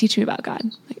 What does this teach me about God?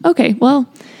 Okay,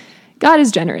 well, God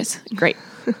is generous. Great.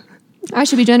 I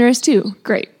should be generous too.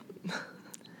 Great.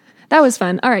 That was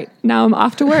fun. All right, now I'm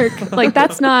off to work.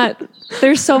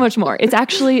 There's so much more. It's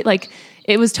actually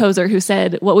it was Tozer who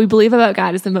said, what we believe about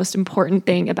God is the most important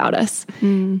thing about us.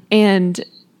 And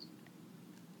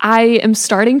I am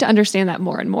starting to understand that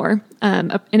more and more.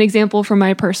 An example from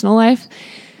my personal life,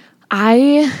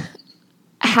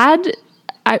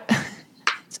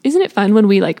 isn't it fun when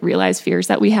we realize fears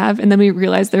that we have, and then we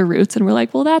realize their roots, and we're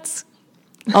like, well, that's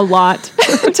a lot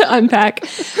to unpack.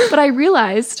 But I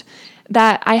realized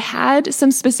that I had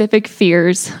some specific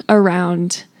fears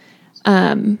around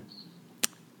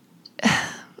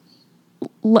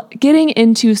getting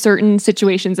into certain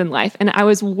situations in life. And I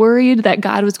was worried that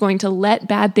God was going to let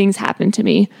bad things happen to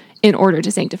me in order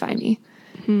to sanctify me.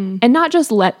 And not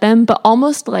just let them, but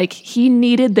almost like He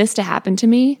needed this to happen to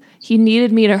me. He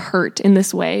needed me to hurt in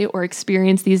this way or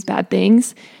experience these bad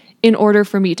things in order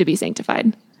for me to be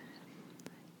sanctified.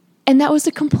 And that was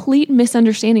a complete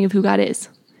misunderstanding of who God is.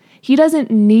 He doesn't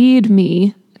need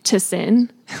me to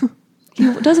sin.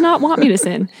 He does not want me to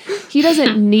sin. He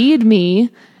doesn't need me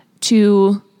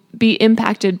to be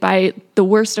impacted by the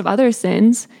worst of other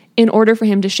sins in order for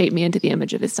Him to shape me into the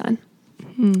image of His Son.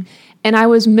 And I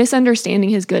was misunderstanding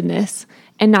His goodness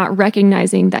and not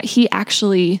recognizing that He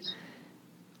actually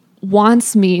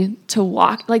wants me to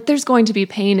walk. There's going to be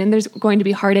pain and there's going to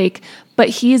be heartache, but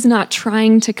He's not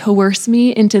trying to coerce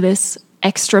me into this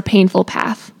extra painful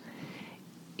path.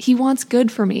 He wants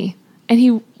good for me, and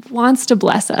He wants to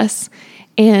bless us,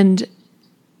 and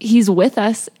He's with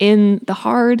us in the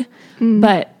hard,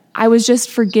 but I was just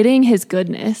forgetting His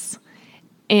goodness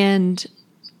and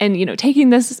and,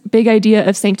 taking this big idea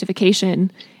of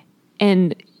sanctification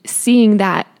and seeing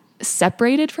that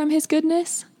separated from his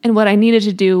goodness. And what I needed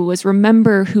to do was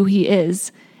remember who he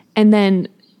is. And then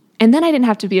I didn't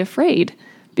have to be afraid,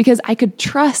 because I could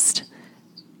trust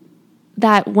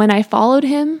that when I followed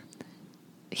him,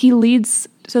 he leads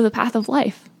to the path of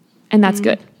life. And that's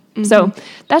good. Mm-hmm. So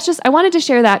I wanted to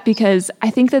share that, because I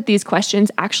think that these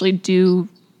questions actually do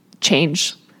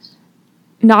change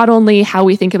not only how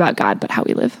we think about God, but how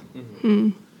we live. Mm-hmm.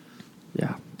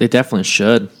 Yeah, they definitely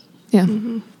should. Yeah.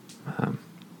 Mm-hmm.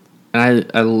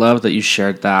 And I love that you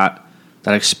shared that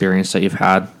experience that you've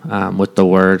had with the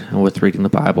Word and with reading the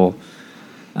Bible.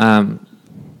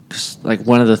 'Cause, like,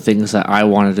 one of the things that I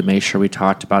wanted to make sure we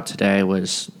talked about today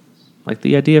was like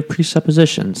the idea of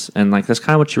presuppositions, and like that's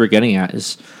kind of what you were getting at,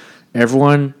 is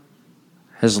everyone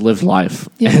has lived life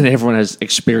and everyone has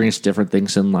experienced different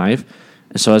things in life,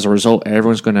 and so as a result,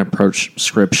 everyone's going to approach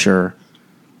Scripture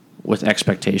with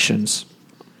expectations.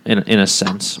 In a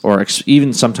sense, or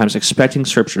even sometimes expecting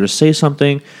Scripture to say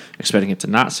something, expecting it to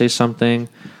not say something.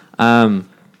 And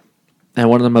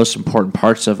one of the most important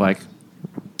parts of like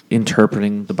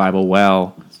interpreting the Bible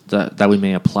well, that we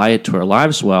may apply it to our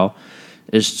lives well,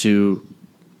 is to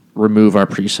remove our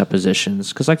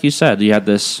presuppositions. Because like you said, you had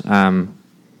this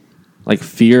like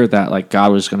fear that like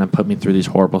God was going to put me through these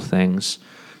horrible things,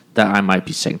 that I might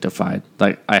be sanctified.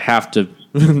 Like I have to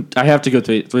go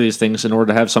through these things in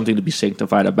order to have something to be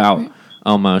sanctified about, right.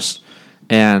 Almost.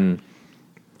 And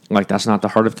like that's not the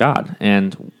heart of God.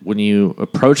 And when you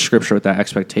approach Scripture with that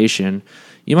expectation,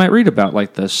 you might read about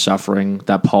like the suffering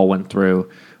that Paul went through,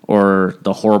 or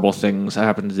the horrible things that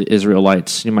happened to the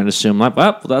Israelites. You might assume like,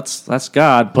 well, that's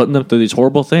God putting them through these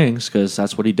horrible things because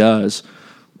that's what he does.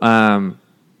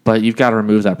 But you've got to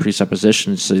remove that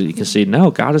presupposition so that you can see,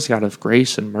 no, God is a God of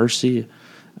grace and mercy,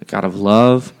 a God of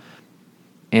love.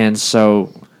 And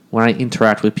so when I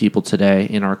interact with people today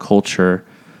in our culture,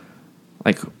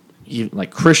 like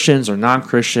Christians or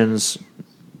non-Christians,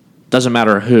 doesn't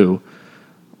matter who,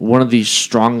 one of the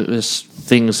strongest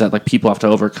things that like people have to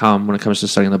overcome when it comes to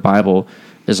studying the Bible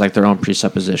is like their own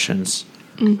presuppositions.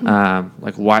 Mm-hmm.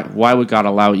 Like why would God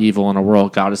allow evil in a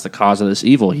world? God is the cause of this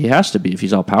evil. He has to be if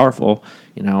he's all powerful,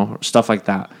 stuff like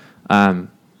that.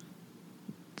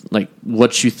 Like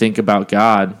what you think about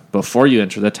God before you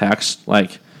enter the text,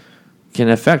 like can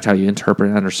affect how you interpret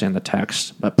and understand the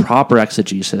text. But proper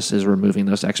exegesis is removing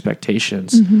those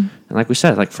expectations. Mm-hmm. And like we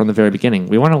said, like from the very beginning,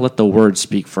 we want to let the Word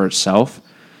speak for itself.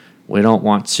 We don't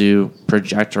want to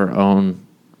project our own.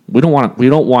 We don't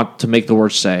want to make the Word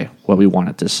say what we want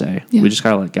it to say. Yeah. We just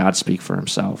got to let God speak for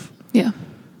himself. Yeah.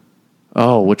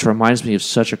 Oh, which reminds me of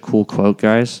such a cool quote,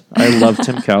 guys. I love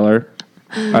Tim Keller.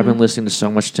 I've been listening to so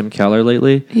much Tim Keller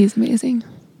lately. He's amazing.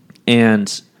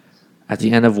 And at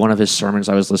the end of one of his sermons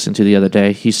I was listening to the other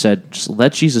day, he said, just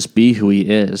let Jesus be who he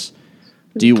is.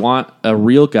 Do you want a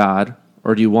real God,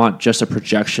 or do you want just a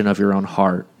projection of your own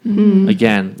heart? Mm-hmm.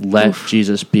 Again, let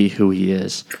Jesus be who he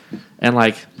is. And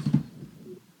like,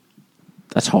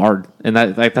 that's hard. And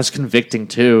that's convicting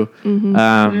too.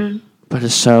 Mm-hmm. But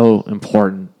it's so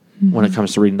important when it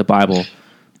comes to reading the Bible.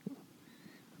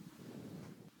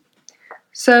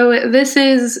 So this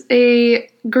is a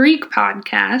Greek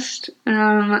podcast,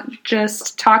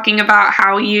 just talking about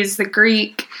how we use the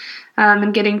Greek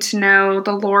and getting to know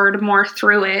the Lord more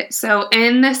through it. So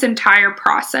in this entire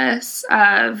process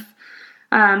of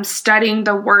studying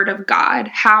the Word of God,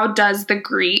 how does the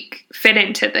Greek fit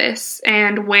into this?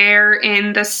 And where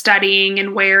in the studying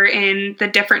and where in the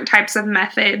different types of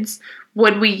methods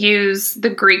would we use the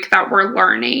Greek that we're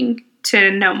learning to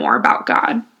know more about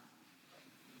God?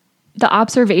 The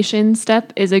observation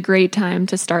step is a great time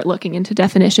to start looking into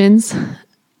definitions.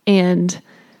 And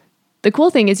the cool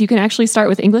thing is you can actually start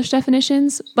with English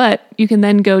definitions, but you can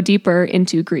then go deeper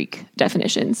into Greek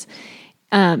definitions.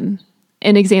 An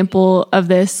example of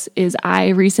this is I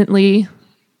recently-ish,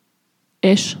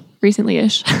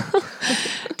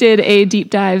 did a deep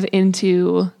dive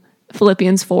into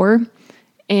Philippians 4.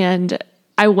 And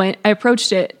I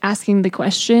approached it asking the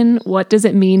question, what does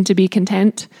it mean to be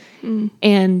content?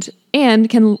 And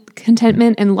can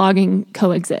contentment and logging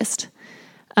coexist?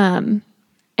 And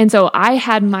so I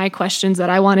had my questions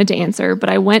that I wanted to answer, but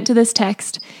I went to this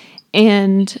text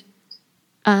and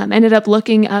ended up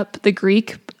looking up the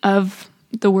Greek of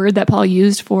the word that Paul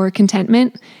used for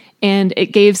contentment, and it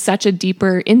gave such a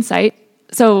deeper insight.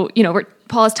 So,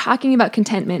 Paul is talking about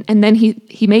contentment, and then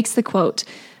he makes the quote,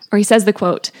 or he says the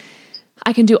quote,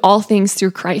 I can do all things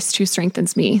through Christ who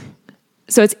strengthens me.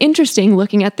 So it's interesting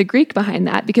looking at the Greek behind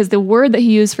that, because the word that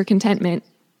he used for contentment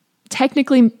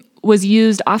technically was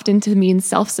used often to mean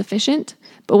self-sufficient.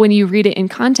 But when you read it in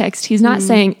context, he's not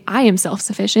saying, I am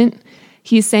self-sufficient.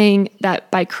 He's saying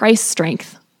that by Christ's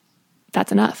strength,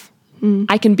 that's enough.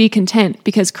 I can be content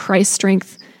because Christ's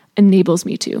strength enables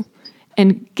me to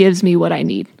and gives me what I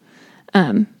need.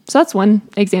 So that's one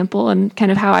example and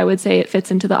kind of how I would say it fits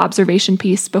into the observation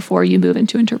piece before you move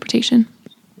into interpretation.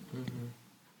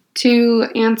 To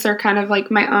answer kind of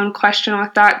like my own question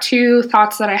with that, two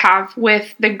thoughts that I have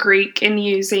with the Greek and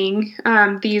using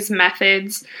these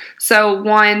methods. So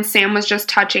one, Sam was just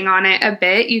touching on it a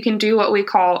bit. You can do what we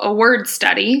call a word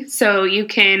study. So you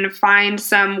can find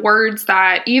some words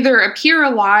that either appear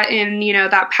a lot in, you know,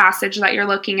 that passage that you're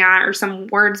looking at, or some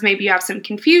words maybe you have some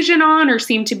confusion on or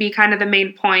seem to be kind of the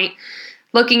main point.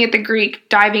 Looking at the Greek,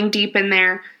 diving deep in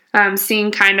there.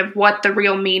 Seeing kind of what the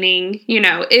real meaning, you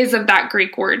know, is of that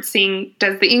Greek word, seeing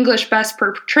does the English best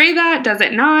portray that, does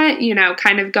it not, you know,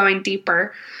 kind of going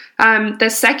deeper. The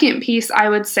second piece I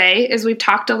would say is we've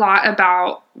talked a lot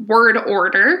about word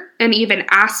order and even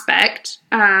aspect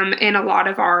in a lot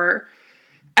of our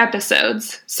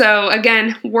episodes. So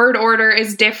again, word order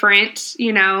is different,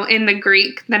 you know, in the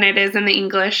Greek than it is in the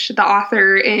English. The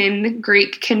author in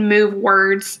Greek can move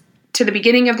words to the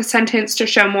beginning of the sentence to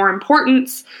show more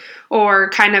importance, or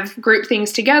kind of group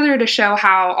things together to show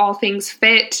how all things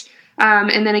fit.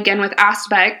 And then again, with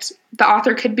aspect, the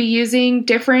author could be using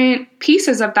different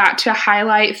pieces of that to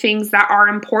highlight things that are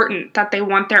important that they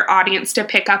want their audience to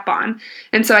pick up on.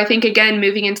 And so I think, again,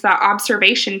 moving into that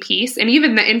observation piece and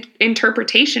even the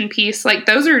interpretation piece, like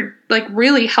those are like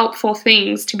really helpful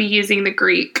things to be using the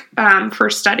Greek for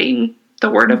studying the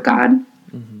Word of God.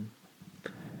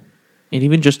 And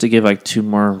even just to give like two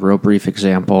more real brief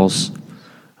examples,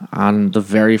 on the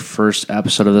very first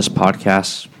episode of this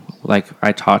podcast, like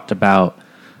I talked about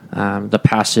the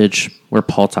passage where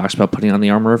Paul talks about putting on the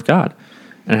armor of God,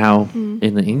 and how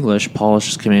in the English, Paul is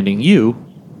just commanding you,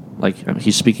 like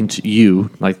he's speaking to you,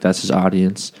 like that's his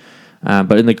audience.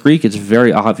 But in the Greek, it's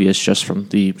very obvious just from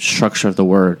the structure of the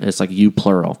word. It's like you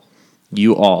plural,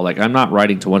 you all. Like I'm not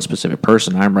writing to one specific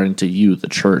person, I'm writing to you, the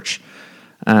church.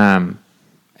 And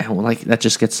like that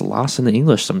just gets lost in the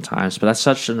English sometimes, but that's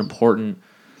such an important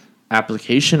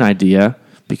application idea,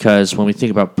 because when we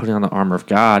think about putting on the armor of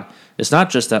God, it's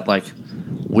not just that like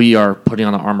we are putting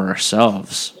on the armor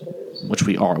ourselves, which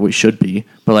we are, we should be,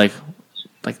 but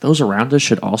like those around us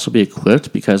should also be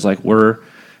equipped, because like we're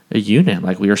a unit,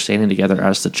 like we are standing together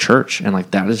as the church, and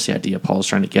like that is the idea Paul's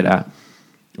trying to get at.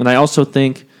 And I also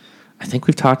think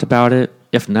we've talked about it.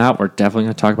 If not, we're definitely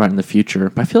going to talk about it in the future,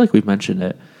 but I feel like we've mentioned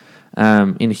it.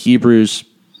 In Hebrews,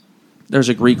 there's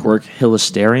a Greek word,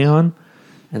 hilasterion,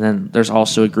 and then there's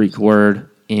also a Greek word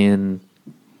in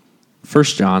 1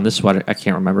 John. This is what I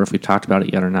can't remember if we've talked about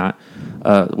it yet or not,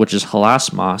 which is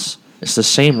hilasmos. It's the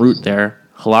same root there.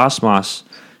 Hilasmos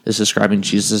is describing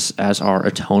Jesus as our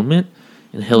atonement,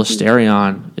 and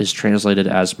hilasterion is translated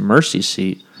as mercy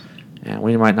seat. And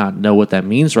we might not know what that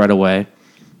means right away,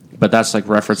 but that's like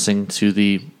referencing to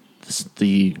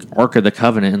the Ark of the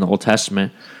Covenant in the Old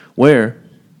Testament, where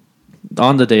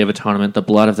on the Day of Atonement, the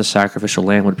blood of the sacrificial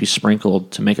lamb would be sprinkled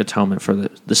to make atonement for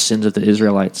the sins of the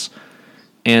Israelites.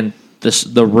 And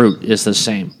the root is the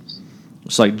same.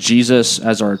 It's like Jesus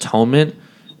as our atonement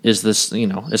is this, you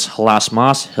know, it's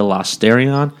hilasmos,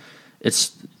 hilasterion.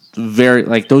 It's very,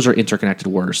 like, those are interconnected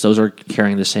words. Those are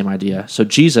carrying the same idea. So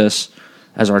Jesus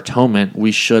as our atonement,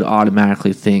 we should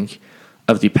automatically think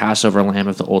of the Passover lamb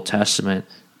of the Old Testament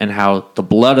and how the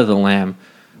blood of the lamb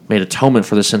made atonement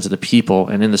for the sins of the people,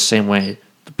 and in the same way,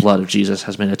 the blood of Jesus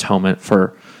has made atonement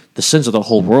for the sins of the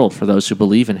whole world for those who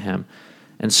believe in him.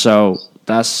 And so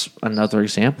that's another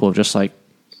example of just like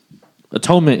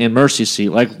atonement and mercy seat.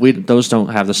 Like those don't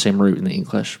have the same root in the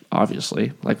English,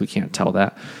 obviously. Like we can't tell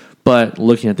that. But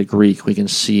looking at the Greek, we can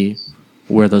see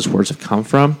where those words have come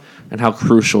from and how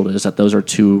crucial it is that those are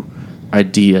two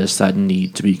ideas that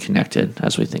need to be connected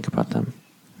as we think about them.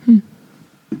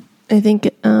 I think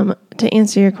to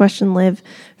answer your question, Liv,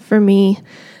 for me,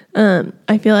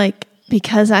 I feel like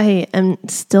because I am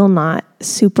still not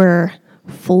super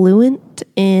fluent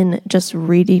in just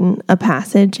reading a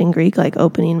passage in Greek, like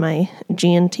opening my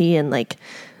GNT and like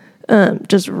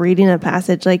just reading a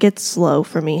passage, like it's slow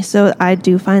for me. So I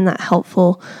do find that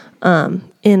helpful in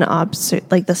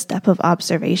like the step of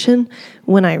observation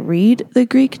when I read the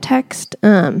Greek text.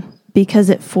 Because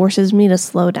it forces me to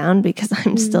slow down because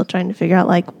I'm still trying to figure out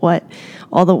like what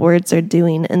all the words are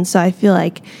doing. And so I feel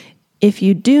like if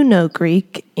you do know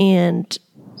Greek, and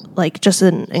like just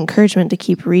an encouragement to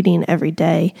keep reading every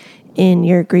day in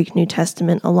your Greek New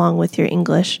Testament along with your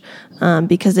English,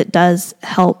 because it does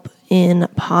help in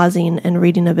pausing and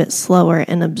reading a bit slower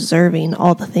and observing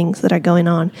all the things that are going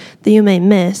on that you may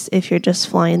miss if you're just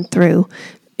flying through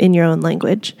in your own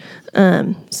language.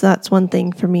 So that's one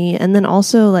thing for me. And then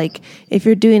also, like, if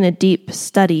you're doing a deep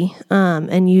study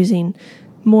and using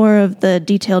more of the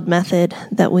detailed method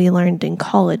that we learned in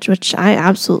college, which I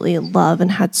absolutely love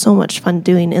and had so much fun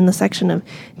doing in the section of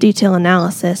detail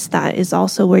analysis, that is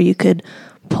also where you could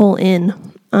pull in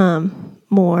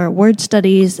more word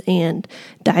studies and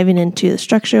diving into the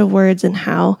structure of words and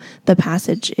how the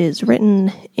passage is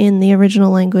written in the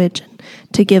original language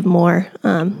to give more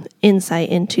insight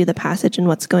into the passage and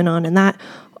what's going on. And that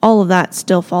all of that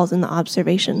still falls in the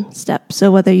observation step.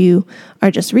 So whether you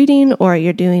are just reading or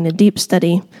you're doing a deep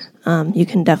study, you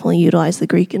can definitely utilize the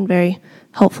Greek in very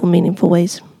helpful, meaningful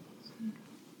ways.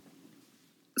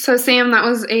 So, Sam, that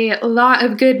was a lot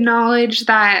of good knowledge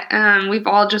that we've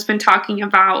all just been talking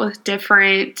about with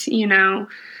different,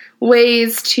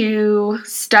 ways to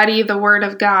study the Word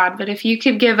of God. But if you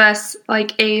could give us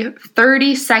like a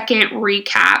 30-second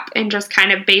recap and just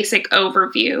kind of basic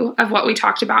overview of what we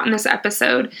talked about in this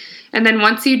episode. And then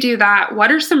once you do that,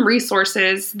 what are some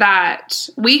resources that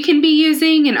we can be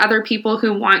using and other people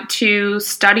who want to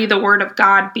study the Word of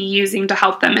God be using to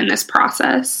help them in this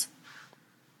process?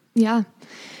 Yeah.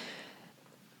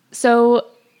 So,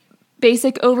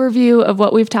 basic overview of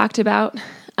what we've talked about.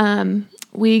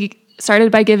 We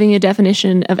started by giving a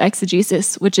definition of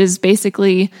exegesis, which is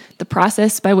basically the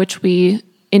process by which we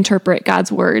interpret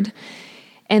God's word.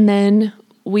 And then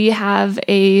we have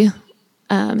a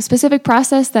specific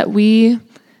process that we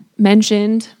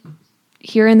mentioned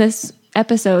here in this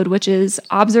episode, which is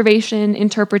observation,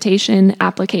 interpretation,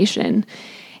 application.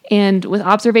 And with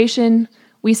observation,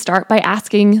 we start by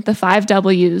asking the 5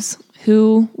 W's: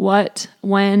 who, what,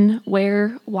 when,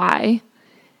 where, why.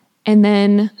 And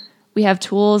then we have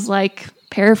tools like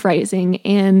paraphrasing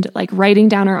and like writing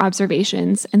down our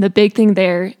observations. And the big thing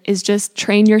there is just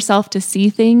train yourself to see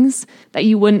things that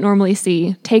you wouldn't normally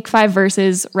see. Take 5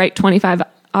 verses, write 25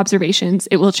 observations.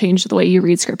 It will change the way you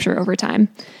read scripture over time.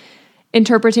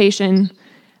 Interpretation.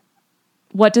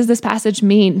 What does this passage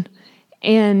mean?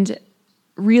 And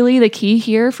really the key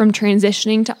here from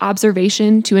transitioning to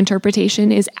observation to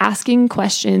interpretation is asking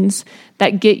questions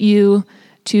that get you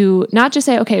to not just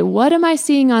say, okay, what am I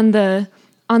seeing on the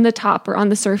top or on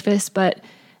the surface, but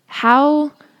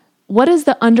what is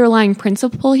the underlying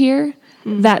principle here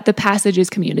that the passage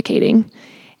is communicating?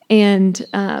 And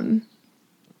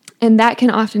that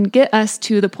can often get us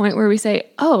to the point where we say,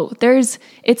 oh,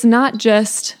 it's not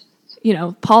just,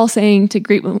 Paul saying to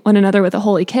greet one another with a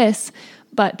holy kiss,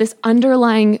 but this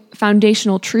underlying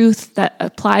foundational truth that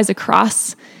applies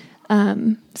across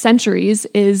centuries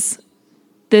is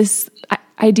this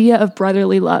idea of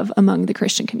brotherly love among the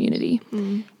Christian community.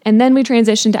 And then we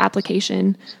transition to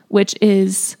application, which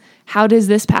is, how does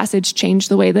this passage change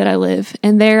the way that I live?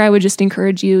 And there I would just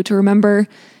encourage you to remember,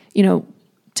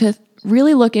 to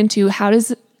really look into how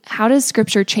does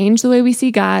Scripture change the way we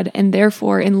see God, and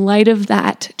therefore, in light of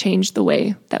that, change the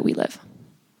way that we live.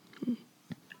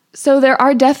 So there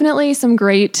are definitely some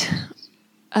great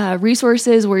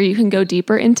resources where you can go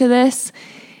deeper into this,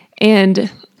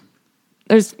 and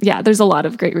there's a lot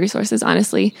of great resources,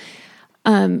 honestly.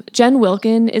 Jen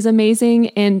Wilkin is amazing,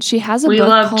 and she has a book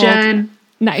love called... Jen.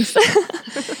 Nice.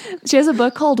 She has a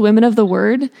book called Women of the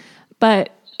Word,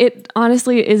 but it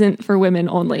honestly isn't for women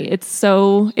only.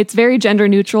 It's very gender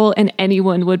neutral, and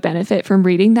anyone would benefit from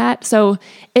reading that. So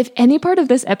if any part of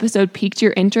this episode piqued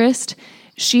your interest,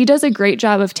 she does a great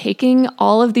job of taking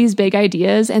all of these big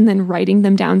ideas and then writing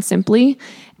them down simply.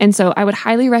 And so I would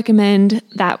highly recommend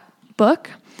that book.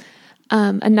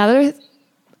 Another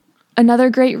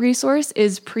great resource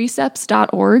is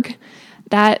precepts.org.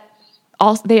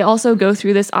 They also go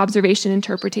through this observation,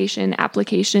 interpretation,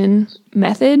 application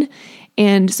method.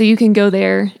 And so you can go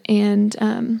there and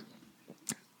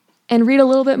read a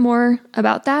little bit more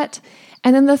about that.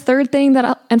 And then the third thing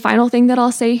and final thing that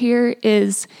I'll say here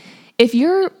is, if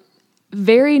you're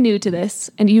very new to this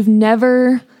and you've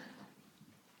never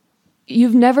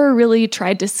really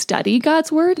tried to study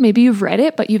God's word, maybe you've read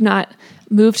it, but you've not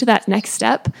moved to that next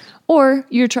step, or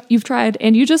you've tried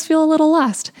and you just feel a little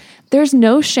lost, there's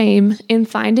no shame in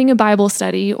finding a Bible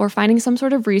study or finding some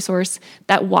sort of resource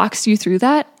that walks you through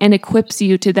that and equips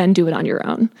you to then do it on your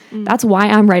own. That's why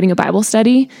I'm writing a Bible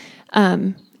study,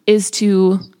 is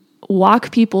to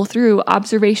walk people through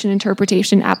observation,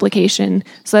 interpretation, application,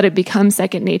 so that it becomes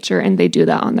second nature and they do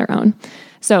that on their own.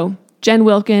 So Jen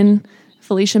Wilkin,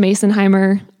 Felicia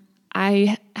Masonheimer,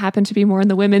 I happen to be more in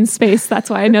the women's space. That's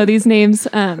why I know these names.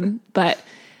 But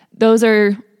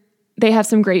they have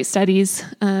some great studies.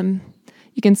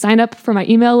 You can sign up for my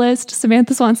email list,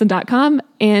 samanthaswanson.com,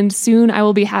 and soon I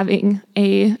will be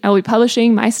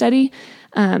publishing my study,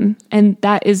 and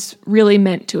that is really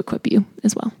meant to equip you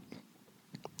as well.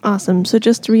 Awesome. So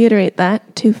just to reiterate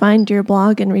that, to find your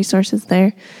blog and resources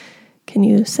there, can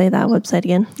you say that website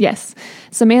again? Yes,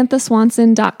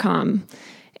 samanthaswanson.com.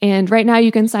 And right now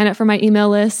you can sign up for my email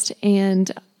list,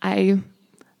 and I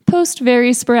post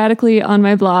very sporadically on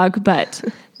my blog, but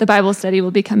the Bible study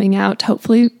will be coming out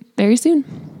hopefully very soon.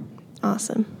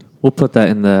 Awesome. We'll put that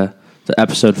in the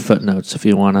episode footnotes if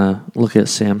you want to look at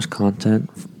Sam's content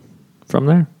from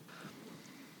there.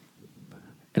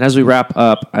 And as we wrap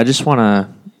up, I just want to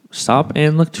stop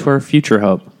and look to our future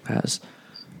hope as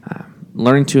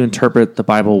learning to interpret the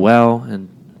Bible well and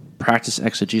practice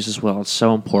exegesis well. It's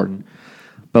so important.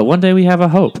 But one day we have a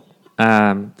hope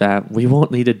that we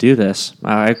won't need to do this.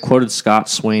 I quoted Scott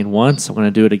Swain once. I'm going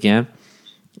to do it again.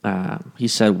 He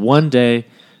said, "One day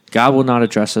God will not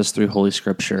address us through Holy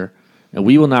Scripture, and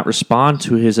we will not respond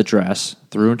to his address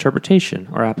through interpretation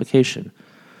or application.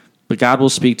 But God will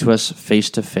speak to us face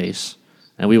to face,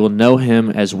 and we will know him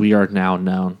as we are now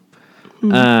known."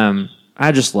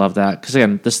 I just love that because,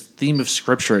 again, this theme of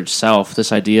Scripture itself,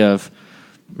 this idea of,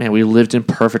 man, we lived in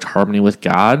perfect harmony with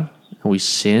God, and we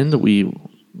sinned. The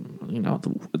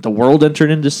world entered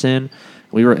into sin.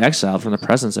 We were exiled from the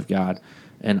presence of God.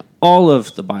 And all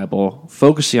of the Bible,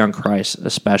 focusing on Christ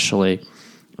especially,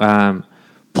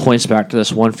 points back to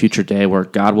this one future day where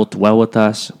God will dwell with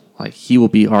us. Like, he will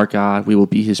be our God. We will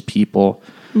be his people.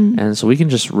 And so we can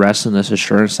just rest in this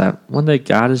assurance that one day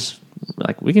God is,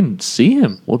 like, we can see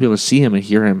him. We'll be able to see him and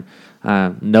hear him,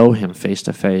 know him face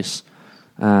to face.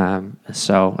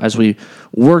 So as we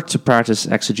work to practice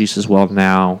exegesis well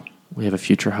now, we have a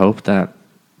future hope that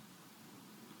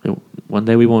one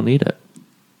day we won't need it.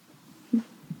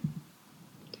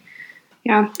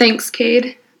 Yeah, thanks,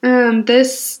 Cade.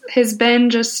 This has been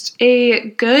just a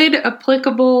good,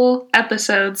 applicable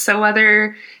episode. So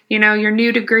whether, you're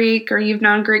new to Greek or you've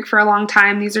known Greek for a long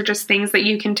time, these are just things that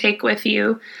you can take with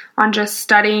you on just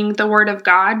studying the Word of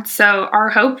God. So our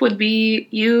hope would be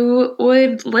you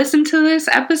would listen to this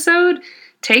episode,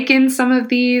 take in some of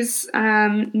these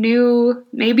new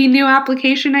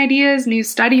application ideas, new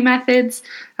study methods,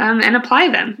 and apply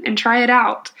them and try it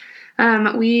out.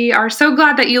 We are so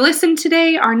glad that you listened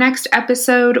today. Our next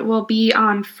episode will be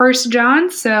on 1 John,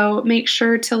 so make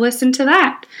sure to listen to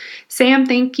that. Sam,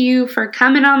 thank you for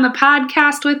coming on the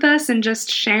podcast with us and just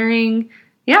sharing,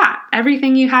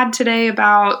 everything you had today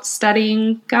about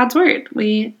studying God's Word.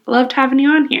 We loved having you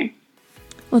on here.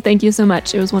 Well, thank you so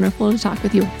much. It was wonderful to talk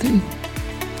with you all three.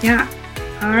 Yeah.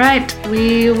 All right.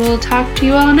 We will talk to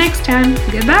you all next time.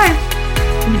 Goodbye.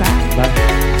 Bye. Bye.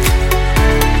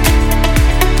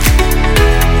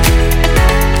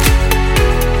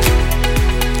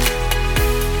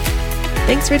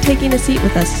 Thanks for taking a seat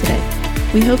with us today.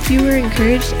 We hope you were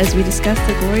encouraged as we discussed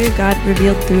the glory of God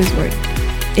revealed through his word.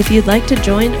 If you'd like to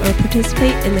join or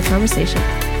participate in the conversation,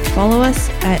 follow us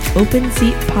at Open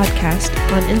Seat Podcast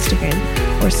on Instagram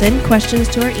or send questions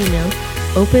to our email,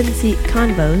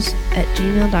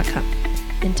 openseatconvos@gmail.com.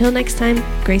 Until next time,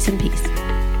 grace and peace.